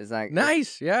head. It's like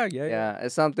Nice. Yeah. yeah,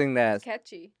 it's something that's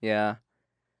Catchy. yeah,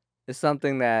 it's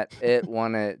something that it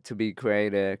wanted to be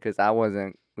created, cause I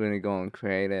wasn't really going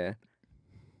creative.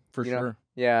 For You know? sure.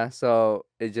 Yeah, so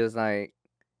it's just like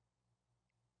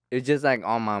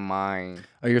on my mind.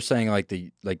 Oh, you're saying like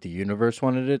the universe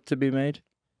wanted it to be made?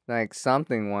 Like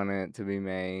something wanted to be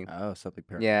made. Oh, something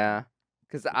paranormal. Yeah.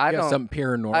 Cause I Yeah, don't something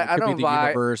paranormal. I It could don't be the vibe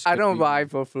universe. I could don't be-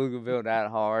 vibe for Pflugerville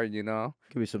that hard, you know?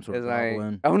 Could be some sort It's of like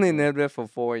goblin. I only lived there for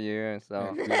 4 years, Yeah,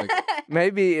 so it could be like-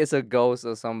 maybe it's a ghost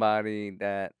of somebody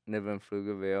that live in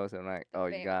Pflugerville. So I'm like, oh,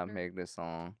 you gotta Vampire. make this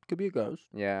song. Could be a ghost.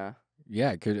 Yeah.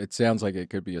 yeah, it could. It sounds like it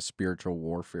could be a spiritual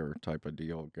warfare type of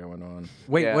deal going on.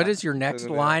 Wait, what Yeah, is your next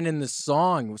Pflugerville. line in the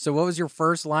song? So, what was your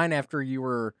first line after you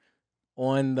were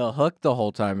on the hook the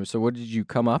whole time? So, what did you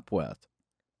come up with?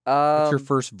 What's your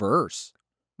first verse?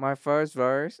 My first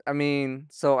verse. I mean,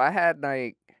 so I had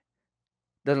like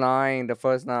the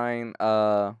first line.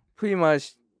 Pretty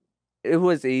much, it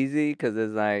was easy because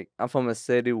it's like I'm from a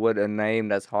city with a name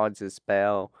that's hard to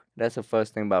spell. That's the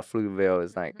first thing about Pflugerville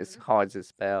is like it's hard to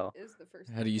spell. Is the first.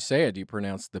 How do you say it? Do you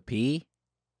pronounce the P?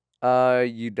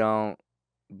 You don't,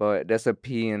 but there's a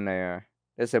P in there.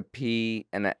 There's a P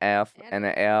and an F and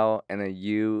an L and a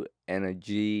U and a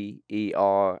G E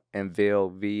R and Ville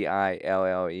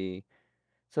Ville.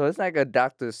 So it's like a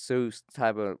Dr. Seuss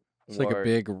type of It's word. like a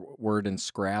big word in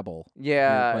Scrabble. If you were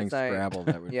Yeah, playing it's like, Scrabble.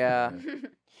 That would yeah.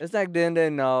 It's like then they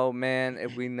know, man,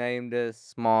 if we name this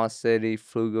small city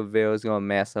Pflugerville, it's gonna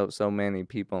mess up so many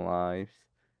people's lives.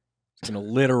 It's gonna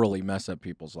literally mess up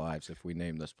people's lives if we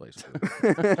name this place.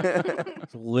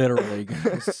 It's literally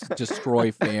gonna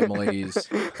destroy families.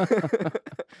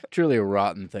 Truly a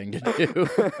rotten thing to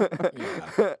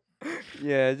do.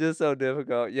 Yeah, it's just so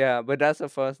difficult. Yeah, but that's the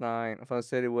first line from a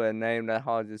city with a name that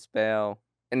hard to spell.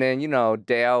 And then,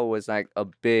 Dale was like a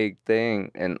big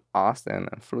thing in Austin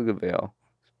and Pflugerville,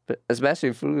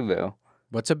 especially Pflugerville.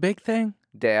 What's a big thing?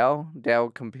 Dell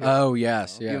Computer. Oh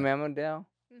yes, You yeah. remember Dell?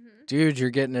 Dude, you're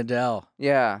getting Adele.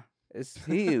 Yeah, it's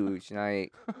huge.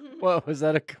 Like, What, was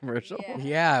that a commercial?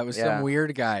 Yeah, it was Yeah. some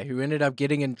weird guy who ended up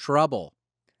getting in trouble.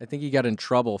 I think he got in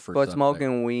trouble for something.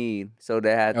 smoking weed, so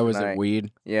they had. Oh, was like, it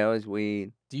weed? Yeah, it was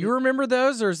weed. Do you remember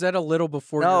those, or is that a little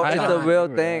before No, your it's time? a real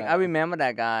remember thing. that. I remember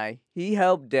that guy. He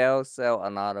helped Dell sell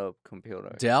a lot of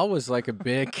computers. Dell was like a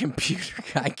big computer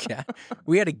guy.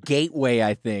 We had a gateway,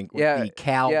 I think, with Yeah, the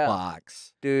cow yeah.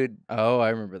 box. Dude, Oh, I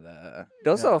remember that.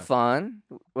 those Yeah. are fun.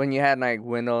 When you had like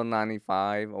Windows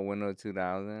 95 or Windows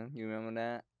 2000. You remember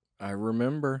that? I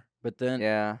remember. But then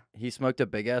Yeah, he smoked a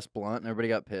big ass blunt and everybody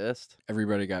got pissed.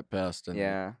 Everybody got pissed and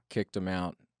yeah. kicked him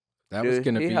out. That was Dude,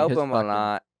 going to he be helped his them a fucking-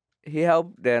 lot. He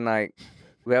helped their like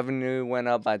revenue went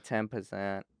up by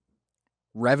 10%.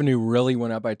 Revenue really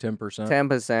went up by 10%.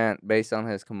 10% based on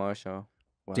his commercial.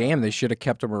 Wow. Damn, they should have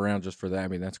kept him around just for that. I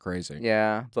mean, that's crazy.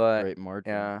 Yeah, but Great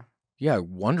margin. yeah. Yeah,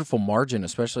 wonderful margin,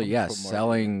 especially, Wonderful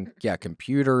margin. selling,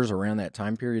 computers around that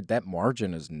time period. That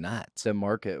margin is nuts. The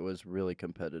market was really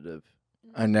competitive.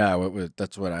 I know,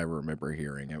 that's what I remember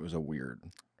hearing. It was a weird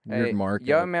Hey, market.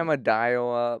 y'all remember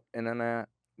dial-up internet?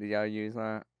 Did y'all use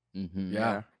that? Mm-hmm.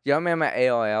 Yeah. Y'all remember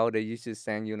AOL? They used to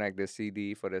send you like the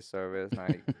CD for the service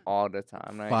like all the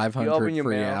time. Like, you 500 open your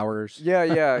free mail- hours.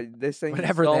 Yeah. They send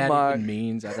Whatever you so that much. even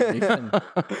means. I don't even.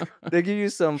 They give you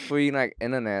some free like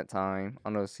internet time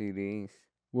on those CDs.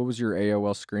 What was your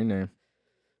AOL screen name?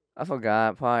 I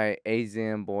forgot. Probably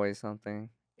Asian boy something.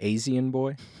 Asian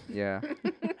boy? Yeah.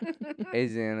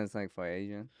 Asian is like for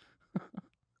Asian.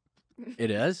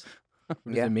 It is? What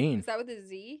does Yeah. it mean? Is that with a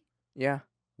Z? Yeah.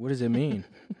 What does it mean?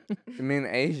 I mean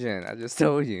Asian. I just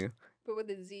told you. But with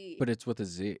a Z. But it's with a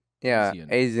Z. Yeah.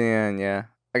 Asian. Asian. Yeah.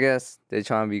 I guess they're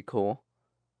trying to be cool.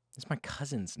 It's my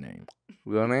cousin's name.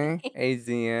 Really?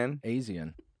 Asian.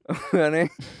 Asian. Really?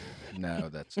 No,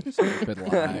 that's a stupid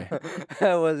lie.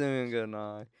 That wasn't even good.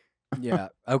 No. Yeah.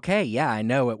 Okay. Yeah, I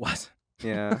know it was.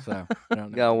 Yeah. So I don't know.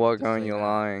 You gotta what work to on say your now.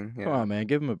 lying. Come Yeah. on, man.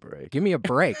 Give him a break. Give me a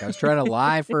break. I was trying to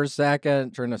lie for a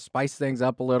second, trying to spice things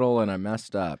up a little, and I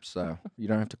messed up. So you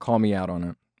don't have to call me out on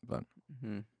it. But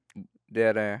Mhm.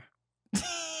 Dead air.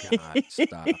 God,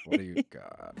 stop. What do you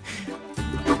got?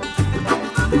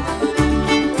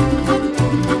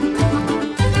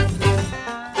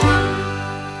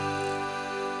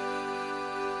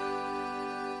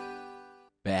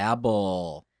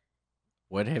 Babble.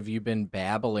 What have you been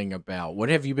babbling about? What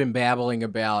have you been babbling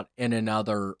about in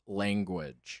another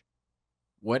language?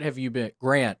 What have you been,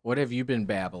 Grant, what have you been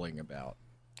babbling about?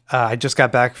 I just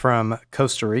got back from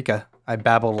Costa Rica. I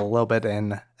babbled a little bit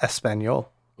in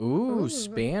Espanol. Ooh,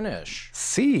 Spanish.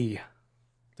 See,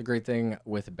 The great thing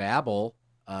with Babbel,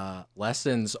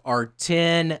 lessons are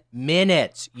 10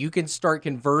 minutes. You can start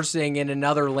conversing in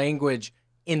another language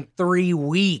in 3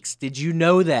 weeks. Did you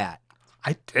know that?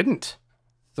 I didn't.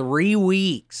 3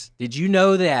 weeks. Did you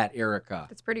know that, Erica?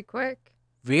 That's pretty quick.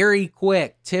 Very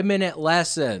quick, 10-minute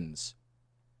lessons.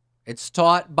 It's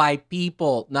taught by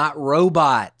people, not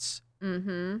robots.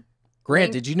 Mm-hmm.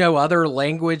 Grant, did you know other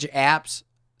language apps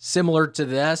similar to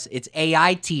this? It's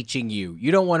AI teaching you.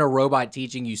 You don't want a robot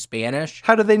teaching you Spanish.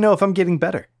 How do they know if I'm getting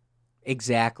better?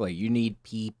 Exactly. You need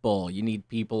people. You need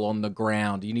people on the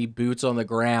ground. You need boots on the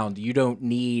ground. You don't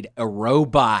need a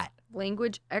robot.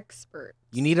 Language expert.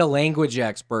 You need a language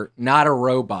expert, not a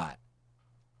robot.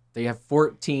 They have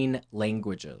 14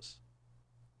 languages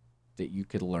that you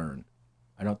could learn.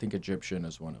 I don't think Egyptian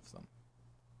is one of them,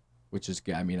 which is,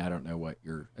 I mean, I don't know what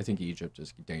I think Egypt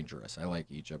is dangerous. I like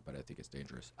Egypt, but I think it's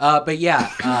dangerous. But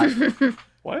yeah.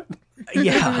 What?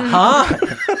 Yeah, huh?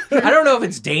 I don't know if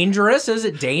it's dangerous. Is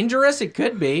it dangerous? It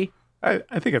could be. I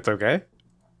think it's okay.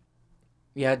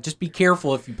 Yeah, just be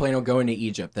careful if you plan on going to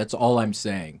Egypt. That's all I'm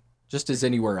saying. Just as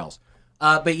anywhere else.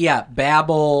 But yeah,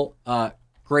 Babbel,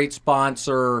 great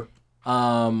sponsor.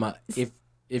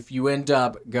 If you end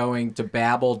up going to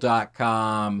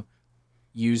Babbel.com,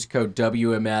 use code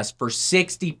WMS for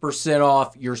 60%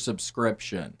 off your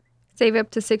subscription. Save up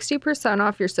to 60%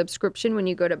 off your subscription when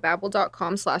you go to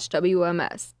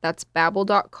babbel.com/WMS. That's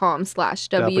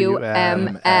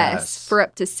babbel.com/WMS for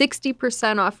up to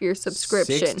 60% off your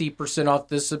subscription. 60% off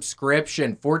the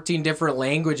subscription. 14 different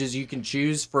languages you can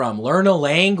choose from. Learn a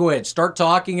language. Start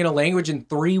talking in a language in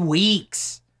 3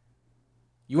 weeks.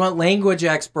 You want language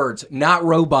experts, not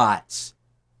robots.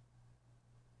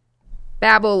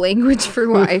 Babbel, language for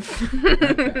life.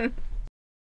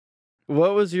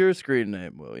 What was your screen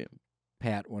name, William?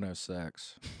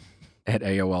 Pat106 at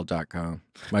AOL.com.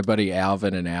 My buddy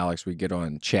Alvin and Alex, we get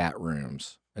on chat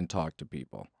rooms and talk to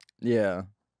people. Yeah.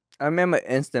 I remember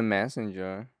Instant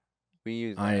Messenger. We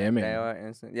used IMing.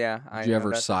 Instant. Yeah. Did you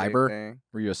ever that's a big cyber? thing.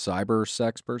 Were you a cyber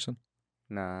sex person?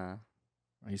 Nah.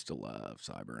 I used to love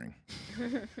cybering.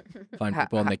 Find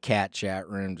people in the cat chat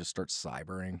room, just start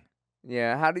cybering.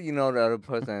 Yeah, how do you know the other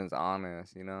person is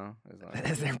honest, you know? It's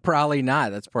like, They're probably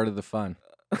not. That's part of the fun.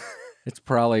 It's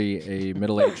probably a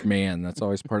middle-aged man. That's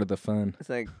always part of the fun. it's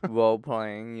like role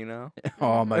playing, you know?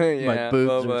 Oh, my Yeah,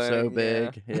 boobs are bye-bye, so yeah.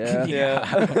 big. Yeah.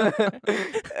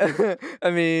 Yeah.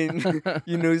 I mean,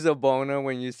 you lose a boner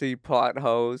when you see plot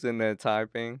holes in the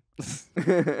typing.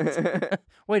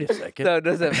 Wait a second. So it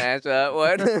doesn't match up.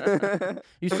 What?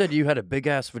 You said you had a big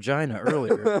ass vagina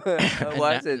earlier.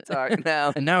 Why is it tight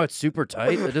now? And now it's super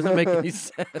tight? That doesn't make any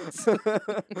sense. Why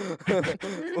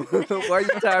are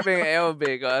you typing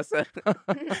Arabic, Austin?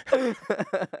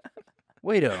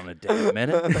 Wait on a damn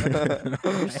minute.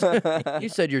 You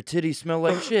said your titties smell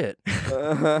like shit.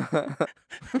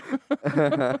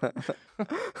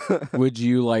 Would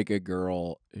you like a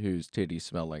girl whose titties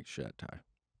smell like shit, Ty?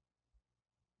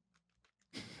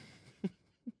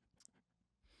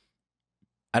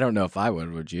 I don't know if I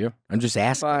would you? I'm just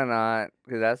asking. Why not?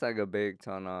 Because that's like a big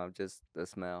turn off, just the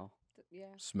smell. Yeah,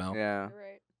 Smell? Yeah. you're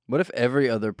right. What if every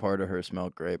other part of her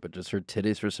smelled great, but just her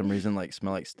titties for some reason like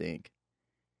smell like stink?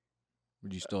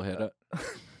 Would you still hit it?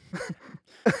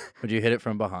 Would you hit it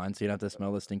from behind so you don't have to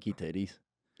smell the stinky titties?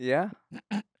 Yeah.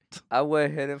 I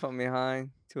would hit it from behind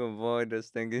to avoid the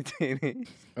stinky titties.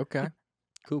 Okay.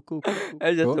 Cool.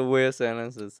 That's just a weird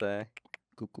sentence to say.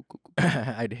 Cool.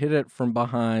 I'd hit it from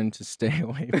behind to stay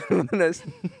away from. That's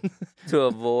to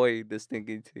avoid the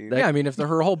stinky teeth. Yeah, I mean, if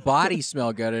her whole body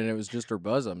smelled good and it was just her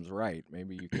bosoms, right?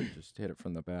 Maybe you could just hit it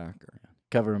from the back. Or...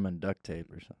 Cover them in duct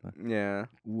tape or something. Yeah.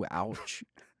 Ooh, ouch.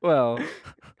 Well,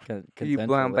 You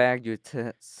brown bag your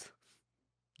tits.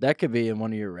 That could be in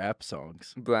one of your rap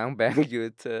songs. Brown bag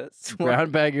your tits. Brown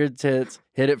bag your tits,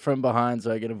 hit it from behind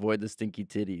so I can avoid the stinky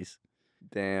titties.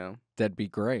 Damn. That'd be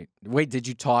great. Wait, did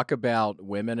you talk about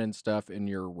women and stuff in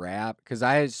your rap? Because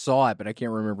I saw it, but I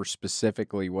can't remember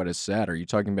specifically what it said. Are you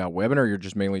talking about women, or you're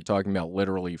just mainly talking about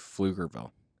literally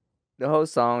Pflugerville? The whole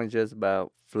song is just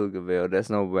about Pflugerville. There's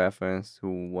no reference to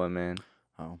women.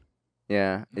 Oh.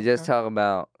 Yeah. It just talk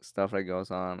about stuff that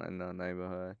goes on in the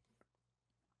neighborhood.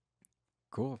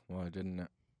 Cool. Well, I didn't know.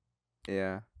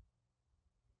 Yeah.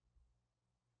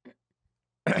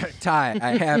 Ty,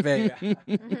 I have a...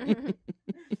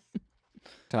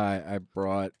 Ty, I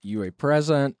brought you a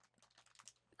present.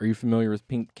 Are you familiar with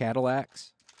pink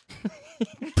Cadillacs?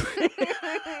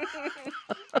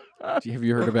 Have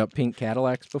you heard about pink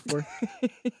Cadillacs before?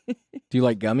 Do you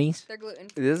like gummies? They're gluten.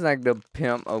 This is like the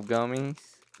pimp of gummies.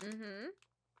 Mm-hmm.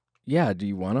 Yeah, do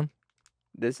you want them?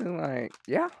 This is like,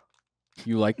 yeah.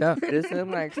 You like that? This is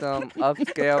like some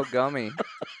upscale gummy.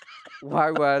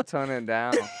 Why would I turn it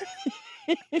down?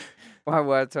 Why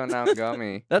would I turn down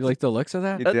gummy? You like the looks of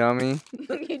that? You dummy.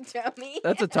 You dummy.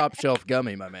 That's a top shelf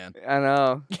gummy, my man. I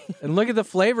know. And look at the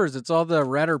flavors. It's all the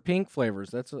red or pink flavors.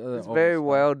 That's It's all very this-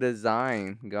 well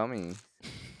designed gummy.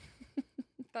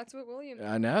 That's what William.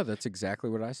 I know. That's exactly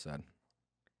what I said.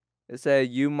 It said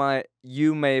you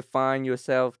may find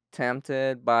yourself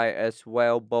tempted by a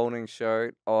swell bowling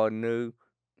shirt or a new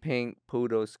pink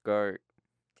poodle skirt.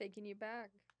 Taking you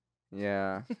back.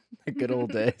 Yeah. The good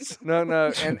old days. No,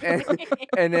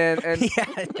 and then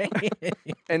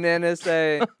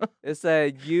it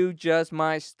say you just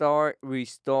might start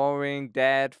restoring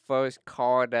that first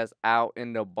car that's out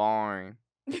in the barn.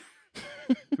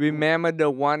 Remember the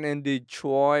one in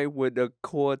Detroit with the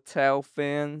cool tail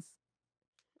fins?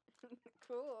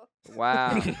 Cool.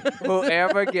 Wow.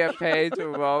 Whoever get paid to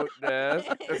wrote this,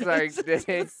 it's like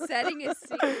they... Setting a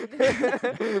scene.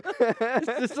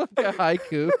 Is this like a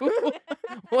haiku?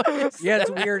 What is Yeah, that?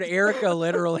 it's weird. Erica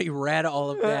literally read all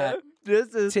of that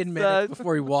This is 10 minutes such,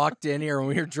 before we walked in here when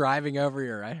we were driving over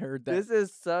here. I heard that. this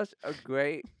is such a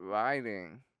great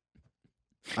writing.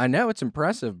 I know it's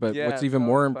impressive, but Yeah, what's even so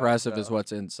more impressive. impressive is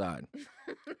what's inside.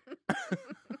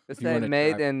 It's You like wanna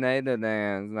made try- in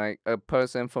Netherlands. Like a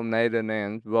person from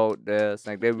Netherlands wrote this.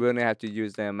 Like they really have to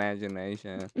use their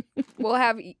imagination. We'll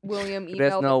have William email.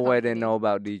 There's the no way they company. know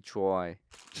about Detroit.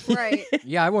 Right.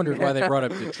 Yeah, I wondered why they brought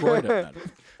up Detroit at that.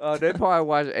 Oh, they probably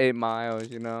watch 8 Miles,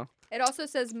 you know. It also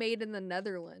says made in the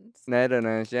Netherlands.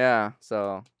 Netherlands, yeah.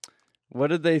 So What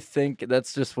did they think?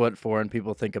 That's just what foreign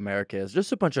people think America is.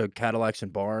 Just a bunch of Cadillacs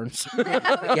and barns.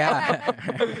 Yeah.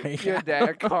 your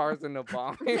dad cars in the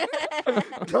barn.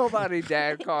 Nobody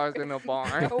dad cars in the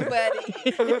barn. Nobody.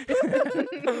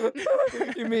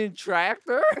 You mean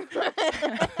tractor?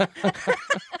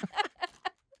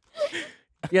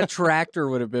 Yeah, tractor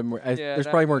would have been more. Yeah, There's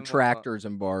that probably more would've been more- tractors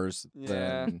and bars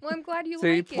Yeah. than Well, I'm glad you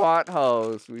See, like it. plot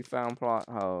holes. We found plot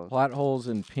holes. plot holes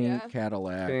in pink Yeah.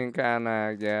 Cadillac. Pink kind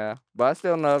of, yeah. But I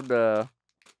still love the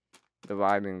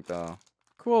writing though.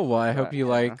 Cool. Well, I hope But, you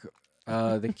yeah. like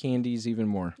the candies even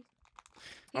more.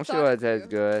 He I'm thought sure of it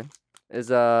tastes you. good. It's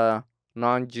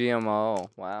non-GMO.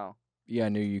 Wow. Yeah, I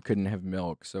knew you couldn't have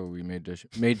milk, so we made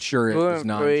sure it was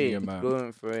Gluten-free. non-GMO.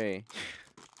 Gluten-free.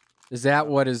 Is that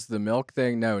what is the milk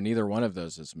thing? No, neither one of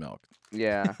those is milk.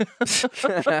 Yeah. That's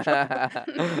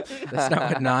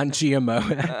not what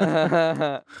non-GMO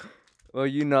is. Well,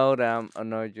 you know that I'm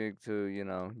allergic to,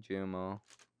 GMO.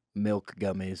 Milk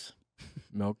gummies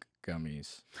Milk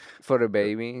gummies. For the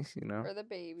babies, you know. For the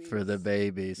babies. for the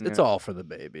babies. It's Yeah. all for the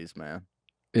babies, man.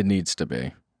 It needs to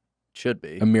be. Should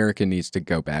be. America needs to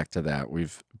go back to that.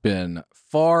 We've been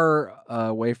far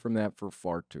away from that for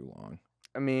far too long.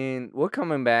 I mean, we're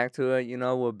coming back to it,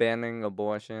 we're banning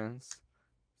abortions,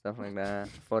 stuff like that,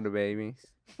 for the babies.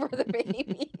 For the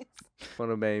babies. For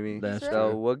the babies. That's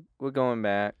so true. we're going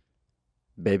back.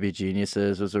 Baby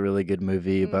Geniuses was a really good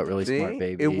movie about really smart See?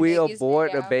 babies. If we Babies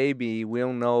abort made a out. baby,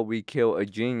 we'll know we killed a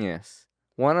genius.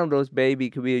 One of those baby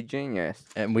could be a genius.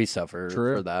 and we suffer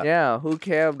True. for that. Yeah, who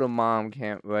cares if the mom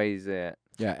can't raise it?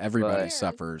 Yeah, everybody But-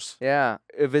 suffers. Yeah,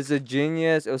 if it's a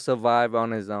genius, it'll survive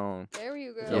on his own. There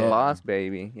you go. It's a Yeah. boss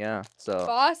baby, yeah. So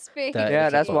Boss baby. That yeah,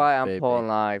 is a that's boss why I'm baby.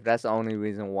 pro-life. That's the only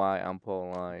reason why I'm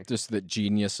pro-life. Just that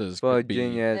geniuses For a could be.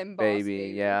 genius And boss baby,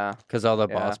 baby. yeah. Because all the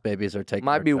Yeah. boss babies are taking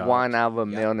Might their be jobs. one out of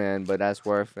a Yeah. million, but that's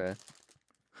worth it.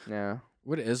 Yeah.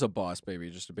 What is a boss baby?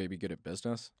 Just a baby good at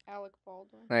business? Alec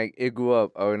Baldwin. Like, it grew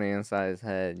up early inside his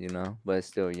head, but it's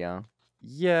still young.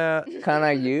 Yeah. Kind of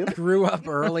like you. Grew up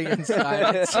early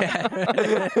inside its head.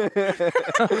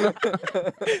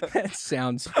 That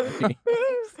sounds funny.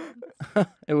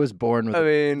 It was born with I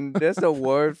mean, there's a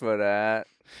word for that.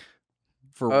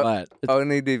 For what?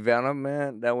 Only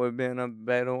development, that would have been a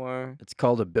better word. It's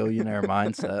called a billionaire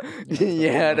mindset.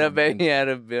 Yeah, the Um, baby had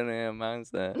a billionaire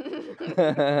mindset.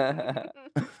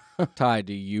 Ty,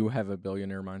 do you have a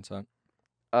billionaire mindset?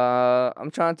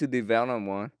 I'm trying to develop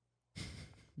one.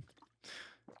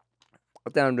 I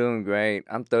think I'm doing great.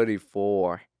 I'm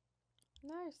 34.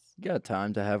 Nice. You got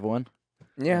time to have one.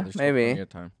 Yeah, there's still plenty maybe. of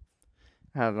time.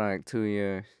 Have like 2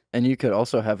 years. And you could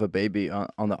also have a baby on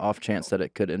the off chance that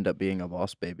it could end up being a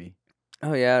boss baby.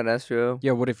 Oh yeah, that's true.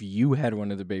 Yeah, what if you had one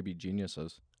of the baby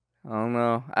geniuses? I don't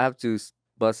know. I have to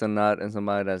bust a nut in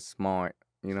somebody that's smart.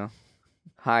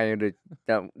 Higher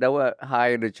that would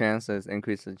higher the chances,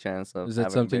 increase the chance of. Is that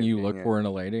having a something you baby, look yeah. for in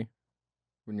a lady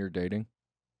when you're dating?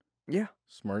 Yeah.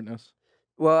 Smartness?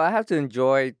 Well, I have to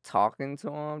enjoy talking to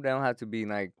them. They don't have to be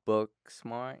like book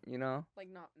smart. Like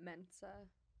not Mensa.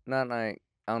 Not like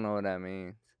I don't know what that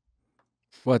means.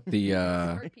 What, the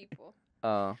Smart people.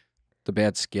 the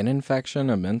bad skin infection,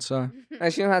 a Mensa?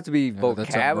 Like, she don't have to be Yeah, that's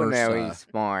a vocabulary MRSA.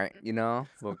 smart.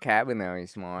 Vocabulary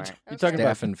smart. You talking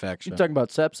about Staph infection. You talking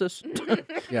about sepsis?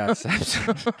 Yeah,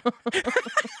 sepsis.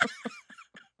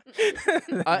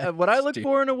 What I look Steve.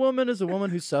 for in a woman is a woman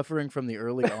who's suffering from the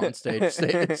early on stages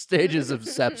of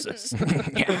sepsis.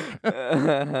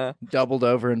 Doubled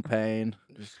over in pain.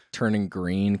 Turning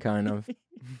green, kind of. Do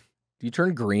you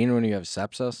turn green when you have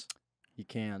sepsis? You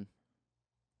can.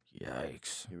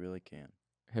 Yikes. You really can.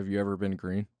 Have you ever been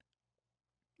green?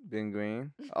 Been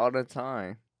green all the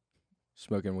time.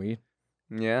 Smoking weed?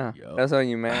 Yeah, Yup. that's what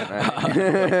you meant. Right?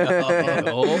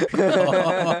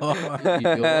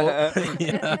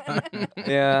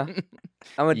 Yeah,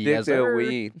 I'm addicted Yes, to sir.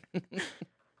 weed.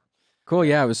 Cool,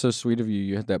 yeah, it was so sweet of you.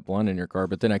 You had that blunt in your car,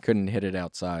 but then I couldn't hit it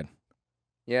outside.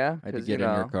 Yeah, I had to 'cause, get in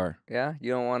your car. Yeah,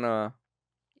 you don't want to.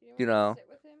 You know, wanna sit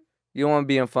with him? You don't want to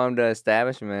be in front of the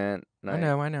establishment. I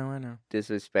know.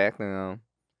 Disrespecting them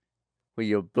with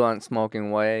your blunt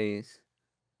smoking ways.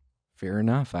 Fair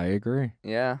enough. I agree.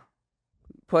 Yeah.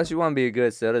 Plus, you want to be a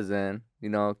good citizen. You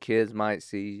know, kids might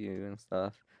see you and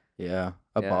stuff. Yeah,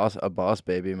 Yeah. a boss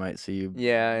baby might see you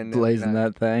Yeah, and blazing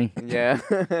that thing. Yeah.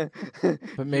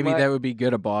 But maybe that would be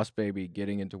good, a boss baby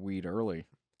getting into weed early.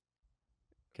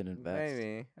 Can invest.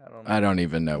 Maybe. I don't know. I don't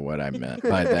even know what I meant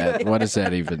by that. What does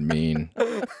that even mean?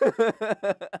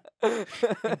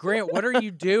 Grant, what are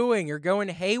you doing? You're going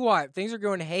haywire. Things are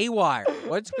going haywire.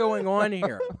 What's going on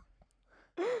here?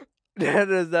 That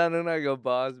does not look like a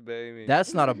boss baby.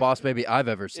 That's not a boss baby I've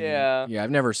ever seen. Yeah. Yeah,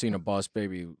 I've never seen a boss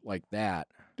baby like that.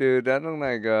 Dude, that look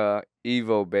like a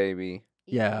evil baby.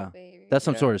 Yeah. Evil baby. That's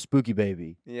some Yeah. sort of spooky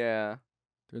baby. Yeah.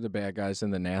 They're the bad guys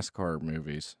in the NASCAR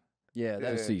movies. Yeah, Dude.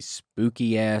 That's these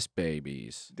spooky ass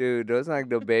babies. Dude, those like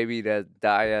the baby that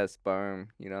die as sperm,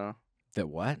 you know? That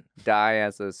what? Die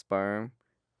as a sperm.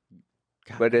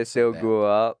 God, But they don't say still that. grew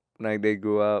up. Like they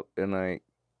grew up and like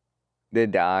they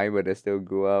die, but they still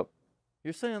grew up.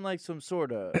 You're saying like some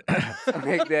sort of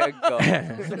Make that go.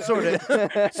 Some sort of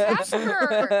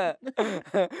Casper!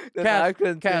 The life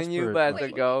continue, Casper. but the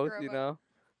Wait, ghost, grow you up. know?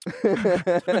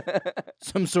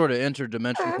 some sort of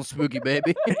interdimensional spooky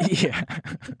baby. Yeah.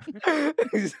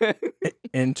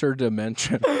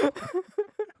 Interdimensional.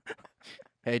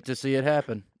 Hate to see it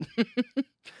happen.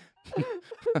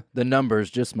 The numbers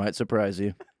just might surprise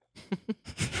you.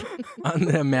 On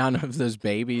the amount of those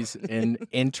babies in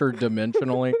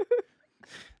interdimensionally.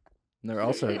 And they're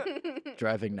also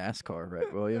driving NASCAR,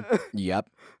 right, William? Yep.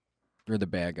 They're the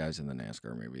bad guys in the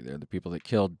NASCAR movie. They're the people that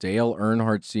killed Dale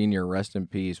Earnhardt Sr. Rest in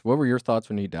peace. What were your thoughts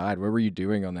when he died? What were you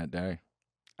doing on that day?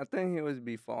 I think it was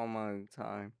before my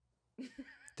time.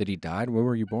 Did he die? Where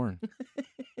were you born?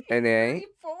 And they ain't?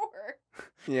 34.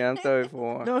 Yeah, I'm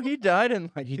 34. No, he died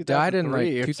in like He died in like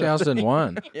 2003 or something.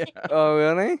 2001 Yeah. Oh,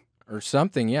 really? or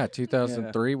something. Yeah,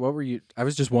 2003. What were you? I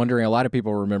was just wondering. A lot of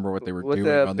people remember what they were Was doing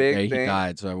that a on the big day he thing?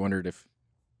 died. So I wondered if,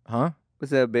 huh? Was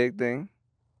that a big thing?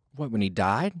 What, when he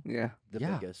died? Yeah. The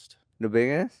Yeah. biggest. The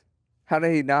biggest? How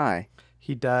did he die?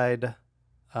 He died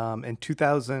in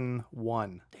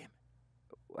 2001.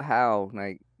 How?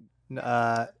 Like,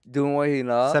 Uh, doing what he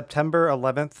loved? September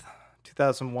 11th,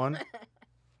 2001.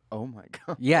 Oh my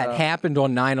god. Yeah, it Oh. happened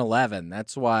on 9/11.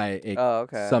 That's why it, Oh,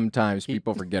 okay. sometimes He-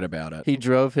 people forget about it. He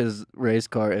drove his race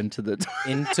car into the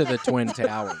Into the Twin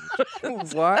Towers.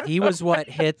 What? He was what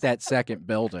hit that second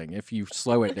building, if you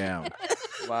slow it down.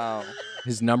 Wow.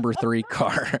 His number 3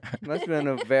 car. Must have been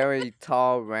a very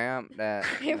tall ramp that.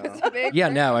 You It was know. a big Yeah,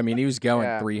 one. no, I mean, he was going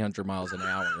Yeah. 300 miles an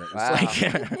hour. It was Wow. like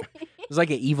it was like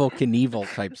an Evil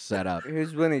Knievel type setup. He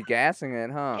was really gassing it,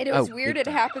 huh? And it was Oh, weird big it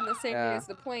time. happened the same Yeah. day as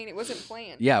the plane. It wasn't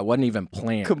planned. Yeah, it wasn't even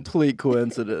planned. complete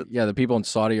coincidence. Yeah, the people in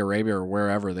Saudi Arabia or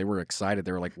wherever, they were excited.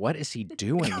 They were like, "What is he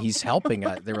doing? He's helping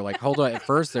us." They were like, "Hold on." At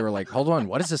first, they were like, "Hold on,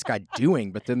 what is this guy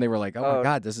doing?" But then they were like, "Oh my Oh.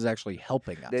 God, this is actually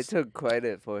helping us." They took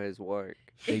credit for his work.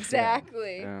 They did.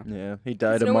 Exactly. Yeah. Yeah, he 'Cause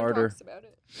died a no one martyr. talks about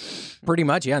it. Pretty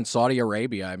much, yeah. In Saudi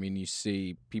Arabia, I mean, you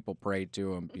see people pray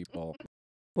to him. People.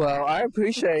 Well, I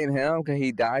appreciate him because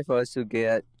he died for us to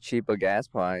get cheaper gas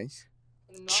price.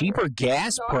 Not Cheaper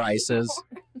gas not prices.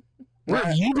 anymore. Where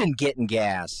have you been getting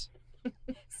gas?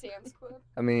 Sam's Club.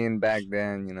 I mean, back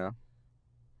then, you know.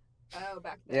 Oh,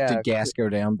 back then. Yeah, Did gas go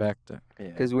down back to? Yeah.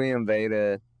 because we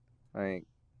invaded, like,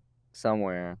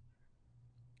 somewhere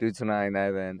due to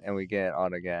 9/11, and we get all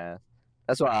the gas.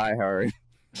 That's what I heard.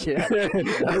 Yeah.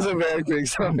 That's a very quick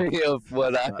summary of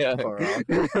what I Not far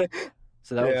heard.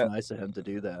 So that Yeah. was nice of him to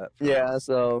do that. Yeah,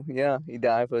 so, yeah, he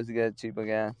died for us to get cheaper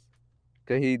gas.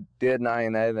 Because he did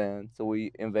 9/11, so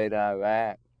we invaded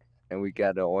Iraq, and we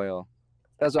got the oil.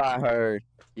 That's what I heard.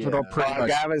 Yeah. So they'll pretty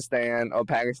much- Afghanistan or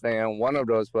Pakistan, one of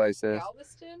those places.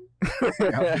 Galveston?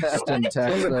 Galveston,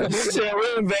 Texas. Shit,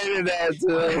 we invaded that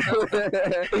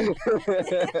too.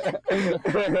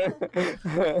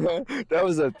 That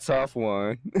was a tough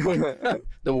one. The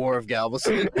War of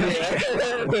Galveston.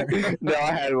 No,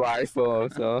 I had a rifle,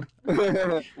 so.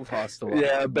 Lost the war.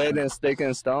 Yeah, better than stick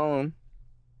and stone.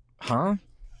 Huh?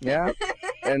 Yeah.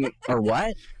 And Or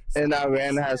what?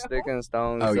 Iran has stick and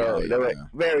stone, Oh, so yeah, they were yeah.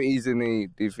 very easily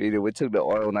defeated. We took the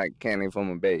oil like candy from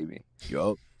a baby.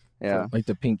 Yup. Yeah, Like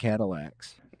the pink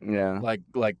Cadillacs. yeah.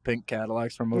 Like pink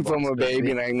Cadillacs from a From box a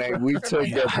baby, like we took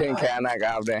the pink Cadillac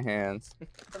out of their hands.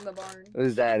 From the barn. It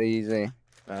was that easy.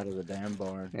 out of the damn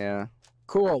barn. Yeah.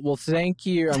 Cool. Well, thank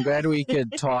you. I'm glad we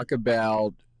could talk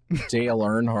about Dale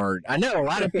Earnhardt. I know a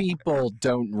lot of people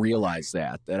don't realize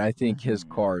that I think his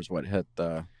car is what hit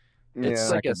the It's Yeah.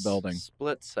 like a Second building.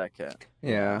 split second.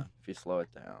 Yeah. If you slow it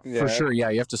down. Yeah. For sure, yeah,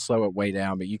 you have to slow it way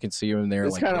down, but you can see him there.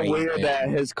 It's like kind of way weird in. that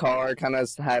his car kind of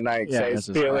had like Yeah, say it's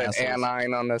his Spirit glasses.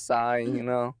 airline on the side, you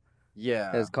know.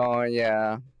 Yeah. His car,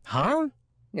 yeah, Huh?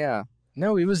 yeah,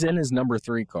 No, he was in his number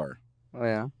 3 car. oh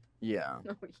yeah. Yeah. Oh,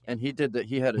 yeah. And he did that.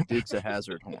 He had a Dukes of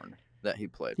Hazzard horn that he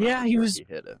played. with Yeah, he before was- He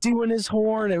hit it. Doing his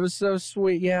horn. It was so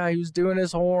sweet. Yeah, he was doing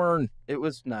his horn. It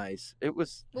was nice. It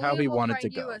was. How he William will wanted find to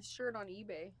you go. a shirt on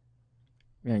eBay.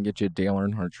 Yeah, and get you a Dale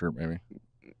Earnhardt shirt, maybe.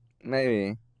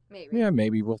 Maybe. Maybe. Yeah,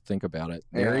 maybe we'll think about it.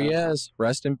 There he is.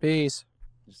 Rest in peace.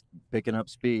 Just picking up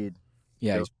speed,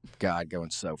 Yeah, Go- he's God going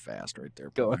so fast right there.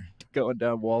 Going- boy. going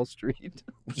down Wall Street.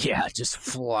 Yeah, just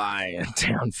flying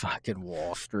down fucking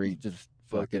Wall Street. Just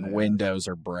Fucking fucking ass. windows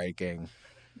are breaking.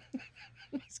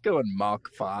 He's going Mach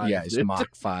 5. Yeah, he's dude.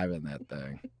 Mach 5 in that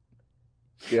thing.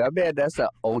 Yeah, I bet that's the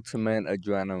ultimate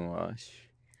adrenaline rush.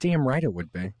 Damn right it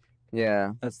would be.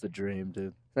 Yeah, That's the dream,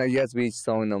 dude. like you have to be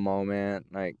so in the moment.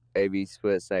 Like every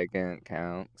split second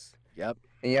counts. Yep.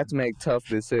 And you have to make tough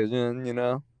decisions. You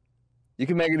know, you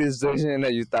can make a decision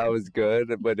that you thought was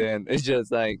good, but then it's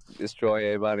just like destroy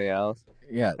everybody else.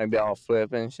 Yeah. Like they all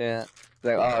flip and shit. It's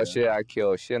like, oh shit, I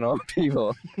killed shit on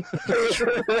people.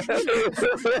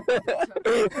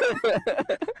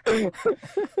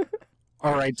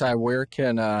 All right, Ty, where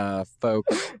can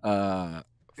folks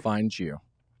find you?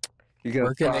 You can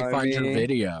Where can they find your me,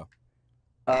 video?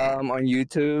 on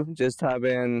YouTube, just type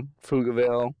in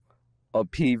Pflugerville or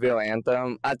PVille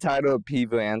Anthem. I titled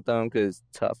PVille Anthem because it's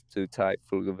tough to type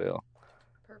Pflugerville.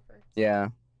 Perfect. Yeah.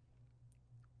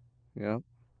 Yep.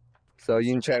 So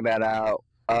you can check that out.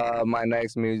 My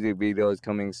next music video is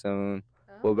coming soon.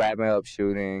 We're wrapping up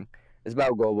shooting. It's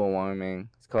about global warming.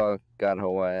 It's called Got Her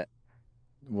Wet.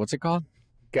 What's it called?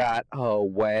 Got Her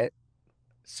Wet.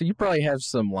 So you probably have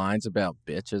some lines about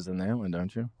bitches in that one,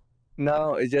 don't you?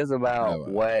 No, it's just about Oh,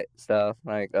 wet stuff.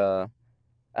 Like, I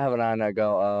have a line that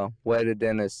go, wetter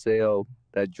than a seal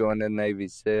that joined the Navy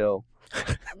SEAL.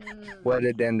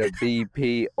 Wetter than the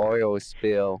BP oil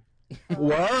spill.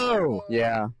 Whoa!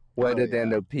 Yeah. Wetter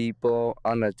than yeah. the people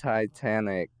on the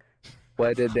Titanic.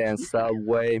 Wetter than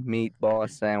Subway meatball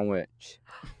sandwich.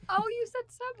 Oh, you said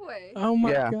Subway. Oh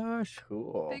my Yeah. gosh.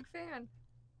 Cool. Big fan.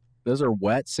 Those are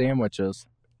wet sandwiches.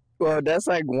 Well, that's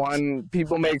like one,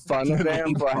 people make fun of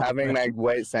them for having like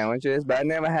wet sandwiches, but I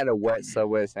never had a wet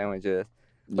Subway sandwiches.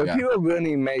 But Yeah. people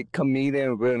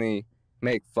comedians really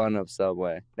make fun of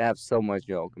Subway. They have so much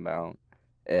joke about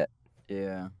it.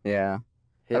 Yeah. Yeah.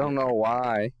 I don't know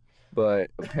why, but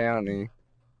apparently.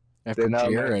 After They're not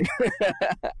Jared.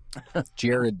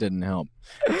 Jared didn't help.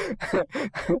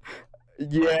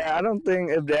 Yeah, I don't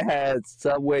think if they had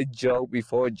Subway joke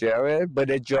before Jared, but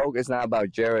the joke is not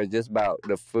about Jared, just about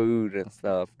the food and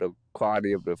stuff. The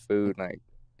quality of the food, like,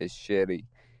 is shitty.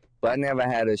 But I never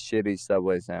had a shitty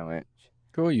Subway sandwich.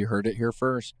 Cool, you heard it here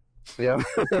first. Yeah.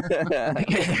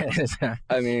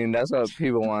 I mean, that's what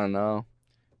people want to know.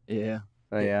 Yeah.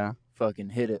 So, yeah. Fucking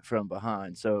hit it from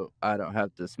behind so I don't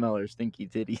have to smell her stinky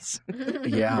titties.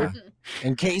 Yeah.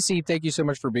 And Casey, thank you so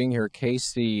much for being here.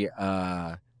 Casey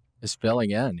is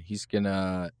filling in. He's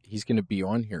gonna be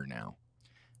on here now.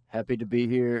 Happy to be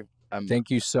here.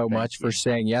 Thank you so Thank much for you.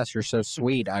 saying yes. You're so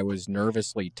sweet. I was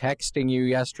nervously texting you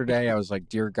yesterday. I was like,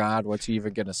 dear God, what's he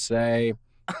even gonna say?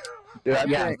 Dude, I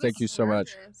Yeah, think- thank you so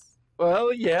much.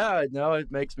 Well, yeah, no, it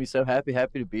makes me so happy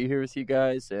to be here with you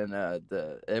guys, and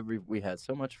we had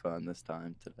so much fun this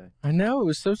time today. I know, it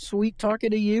was so sweet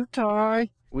talking to you, Ty.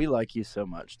 We like you so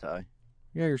much, Ty.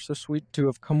 Yeah, you're so sweet to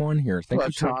have come on here. Thank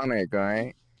you so much. Platonic,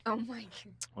 right? Oh my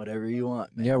god. Whatever you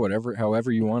want, man. Yeah,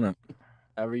 however you want it.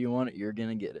 However you want it, you're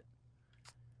gonna get it.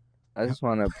 I just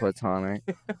want a platonic.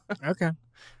 Okay.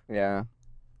 Yeah.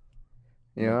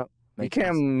 You know, you Makes can't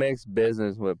sense. mix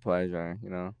business with pleasure,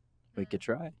 you know? We could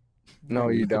try. No,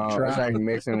 We you could don't. try. It's like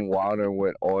mixing water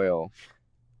with oil.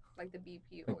 Like the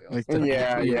BP oil. Like the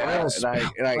Yeah, BP yeah. oil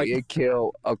Like it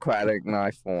killed aquatic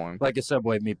life form. Like a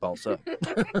Subway meatball sub.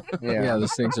 Yeah, Yeah.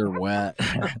 those things are wet.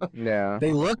 Yeah.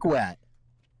 They look wet.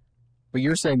 But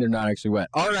you're saying they're not actually wet.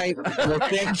 All right. Well,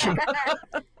 thank you.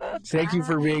 Thank you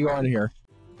for being on here.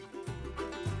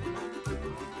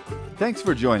 Thanks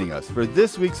for joining us for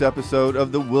this week's episode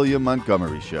of The William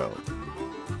Montgomery Show.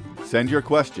 Send your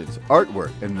questions,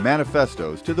 artwork, and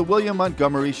manifestos to The William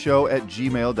Montgomery Show at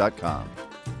gmail.com.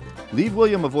 Leave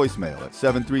William a voicemail at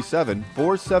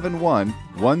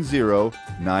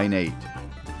 737-471-1098.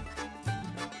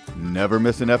 Never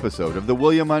miss an episode of The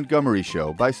William Montgomery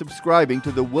Show by subscribing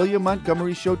to The William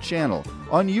Montgomery Show channel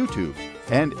on YouTube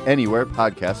and anywhere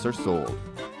podcasts are sold.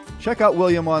 Check out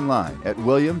William online at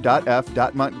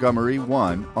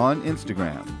william.f.montgomery1 on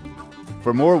Instagram.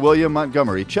 For more William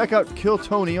Montgomery, check out Kill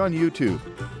Tony on YouTube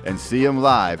and see him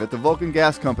live at the Vulcan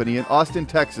Gas Company in Austin,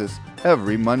 Texas,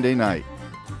 every Monday night.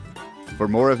 For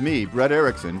more of me, Brett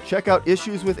Erickson, check out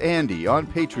Issues with Andy on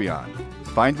Patreon.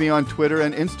 Find me on Twitter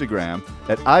and Instagram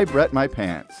at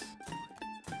IBrettMyPants.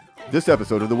 This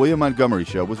episode of The William Montgomery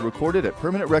Show was recorded at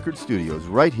Permanent Record Studios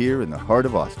right here in the heart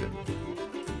of Austin.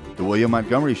 The William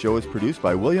Montgomery Show is produced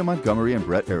by William Montgomery and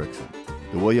Brett Erickson.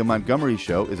 The William Montgomery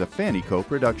Show is a Fanny Co.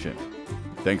 production.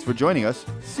 Thanks for joining us.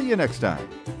 See you next time.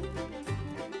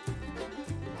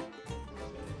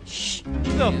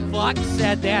 Who the fuck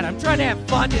said that? I'm trying to have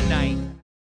fun tonight.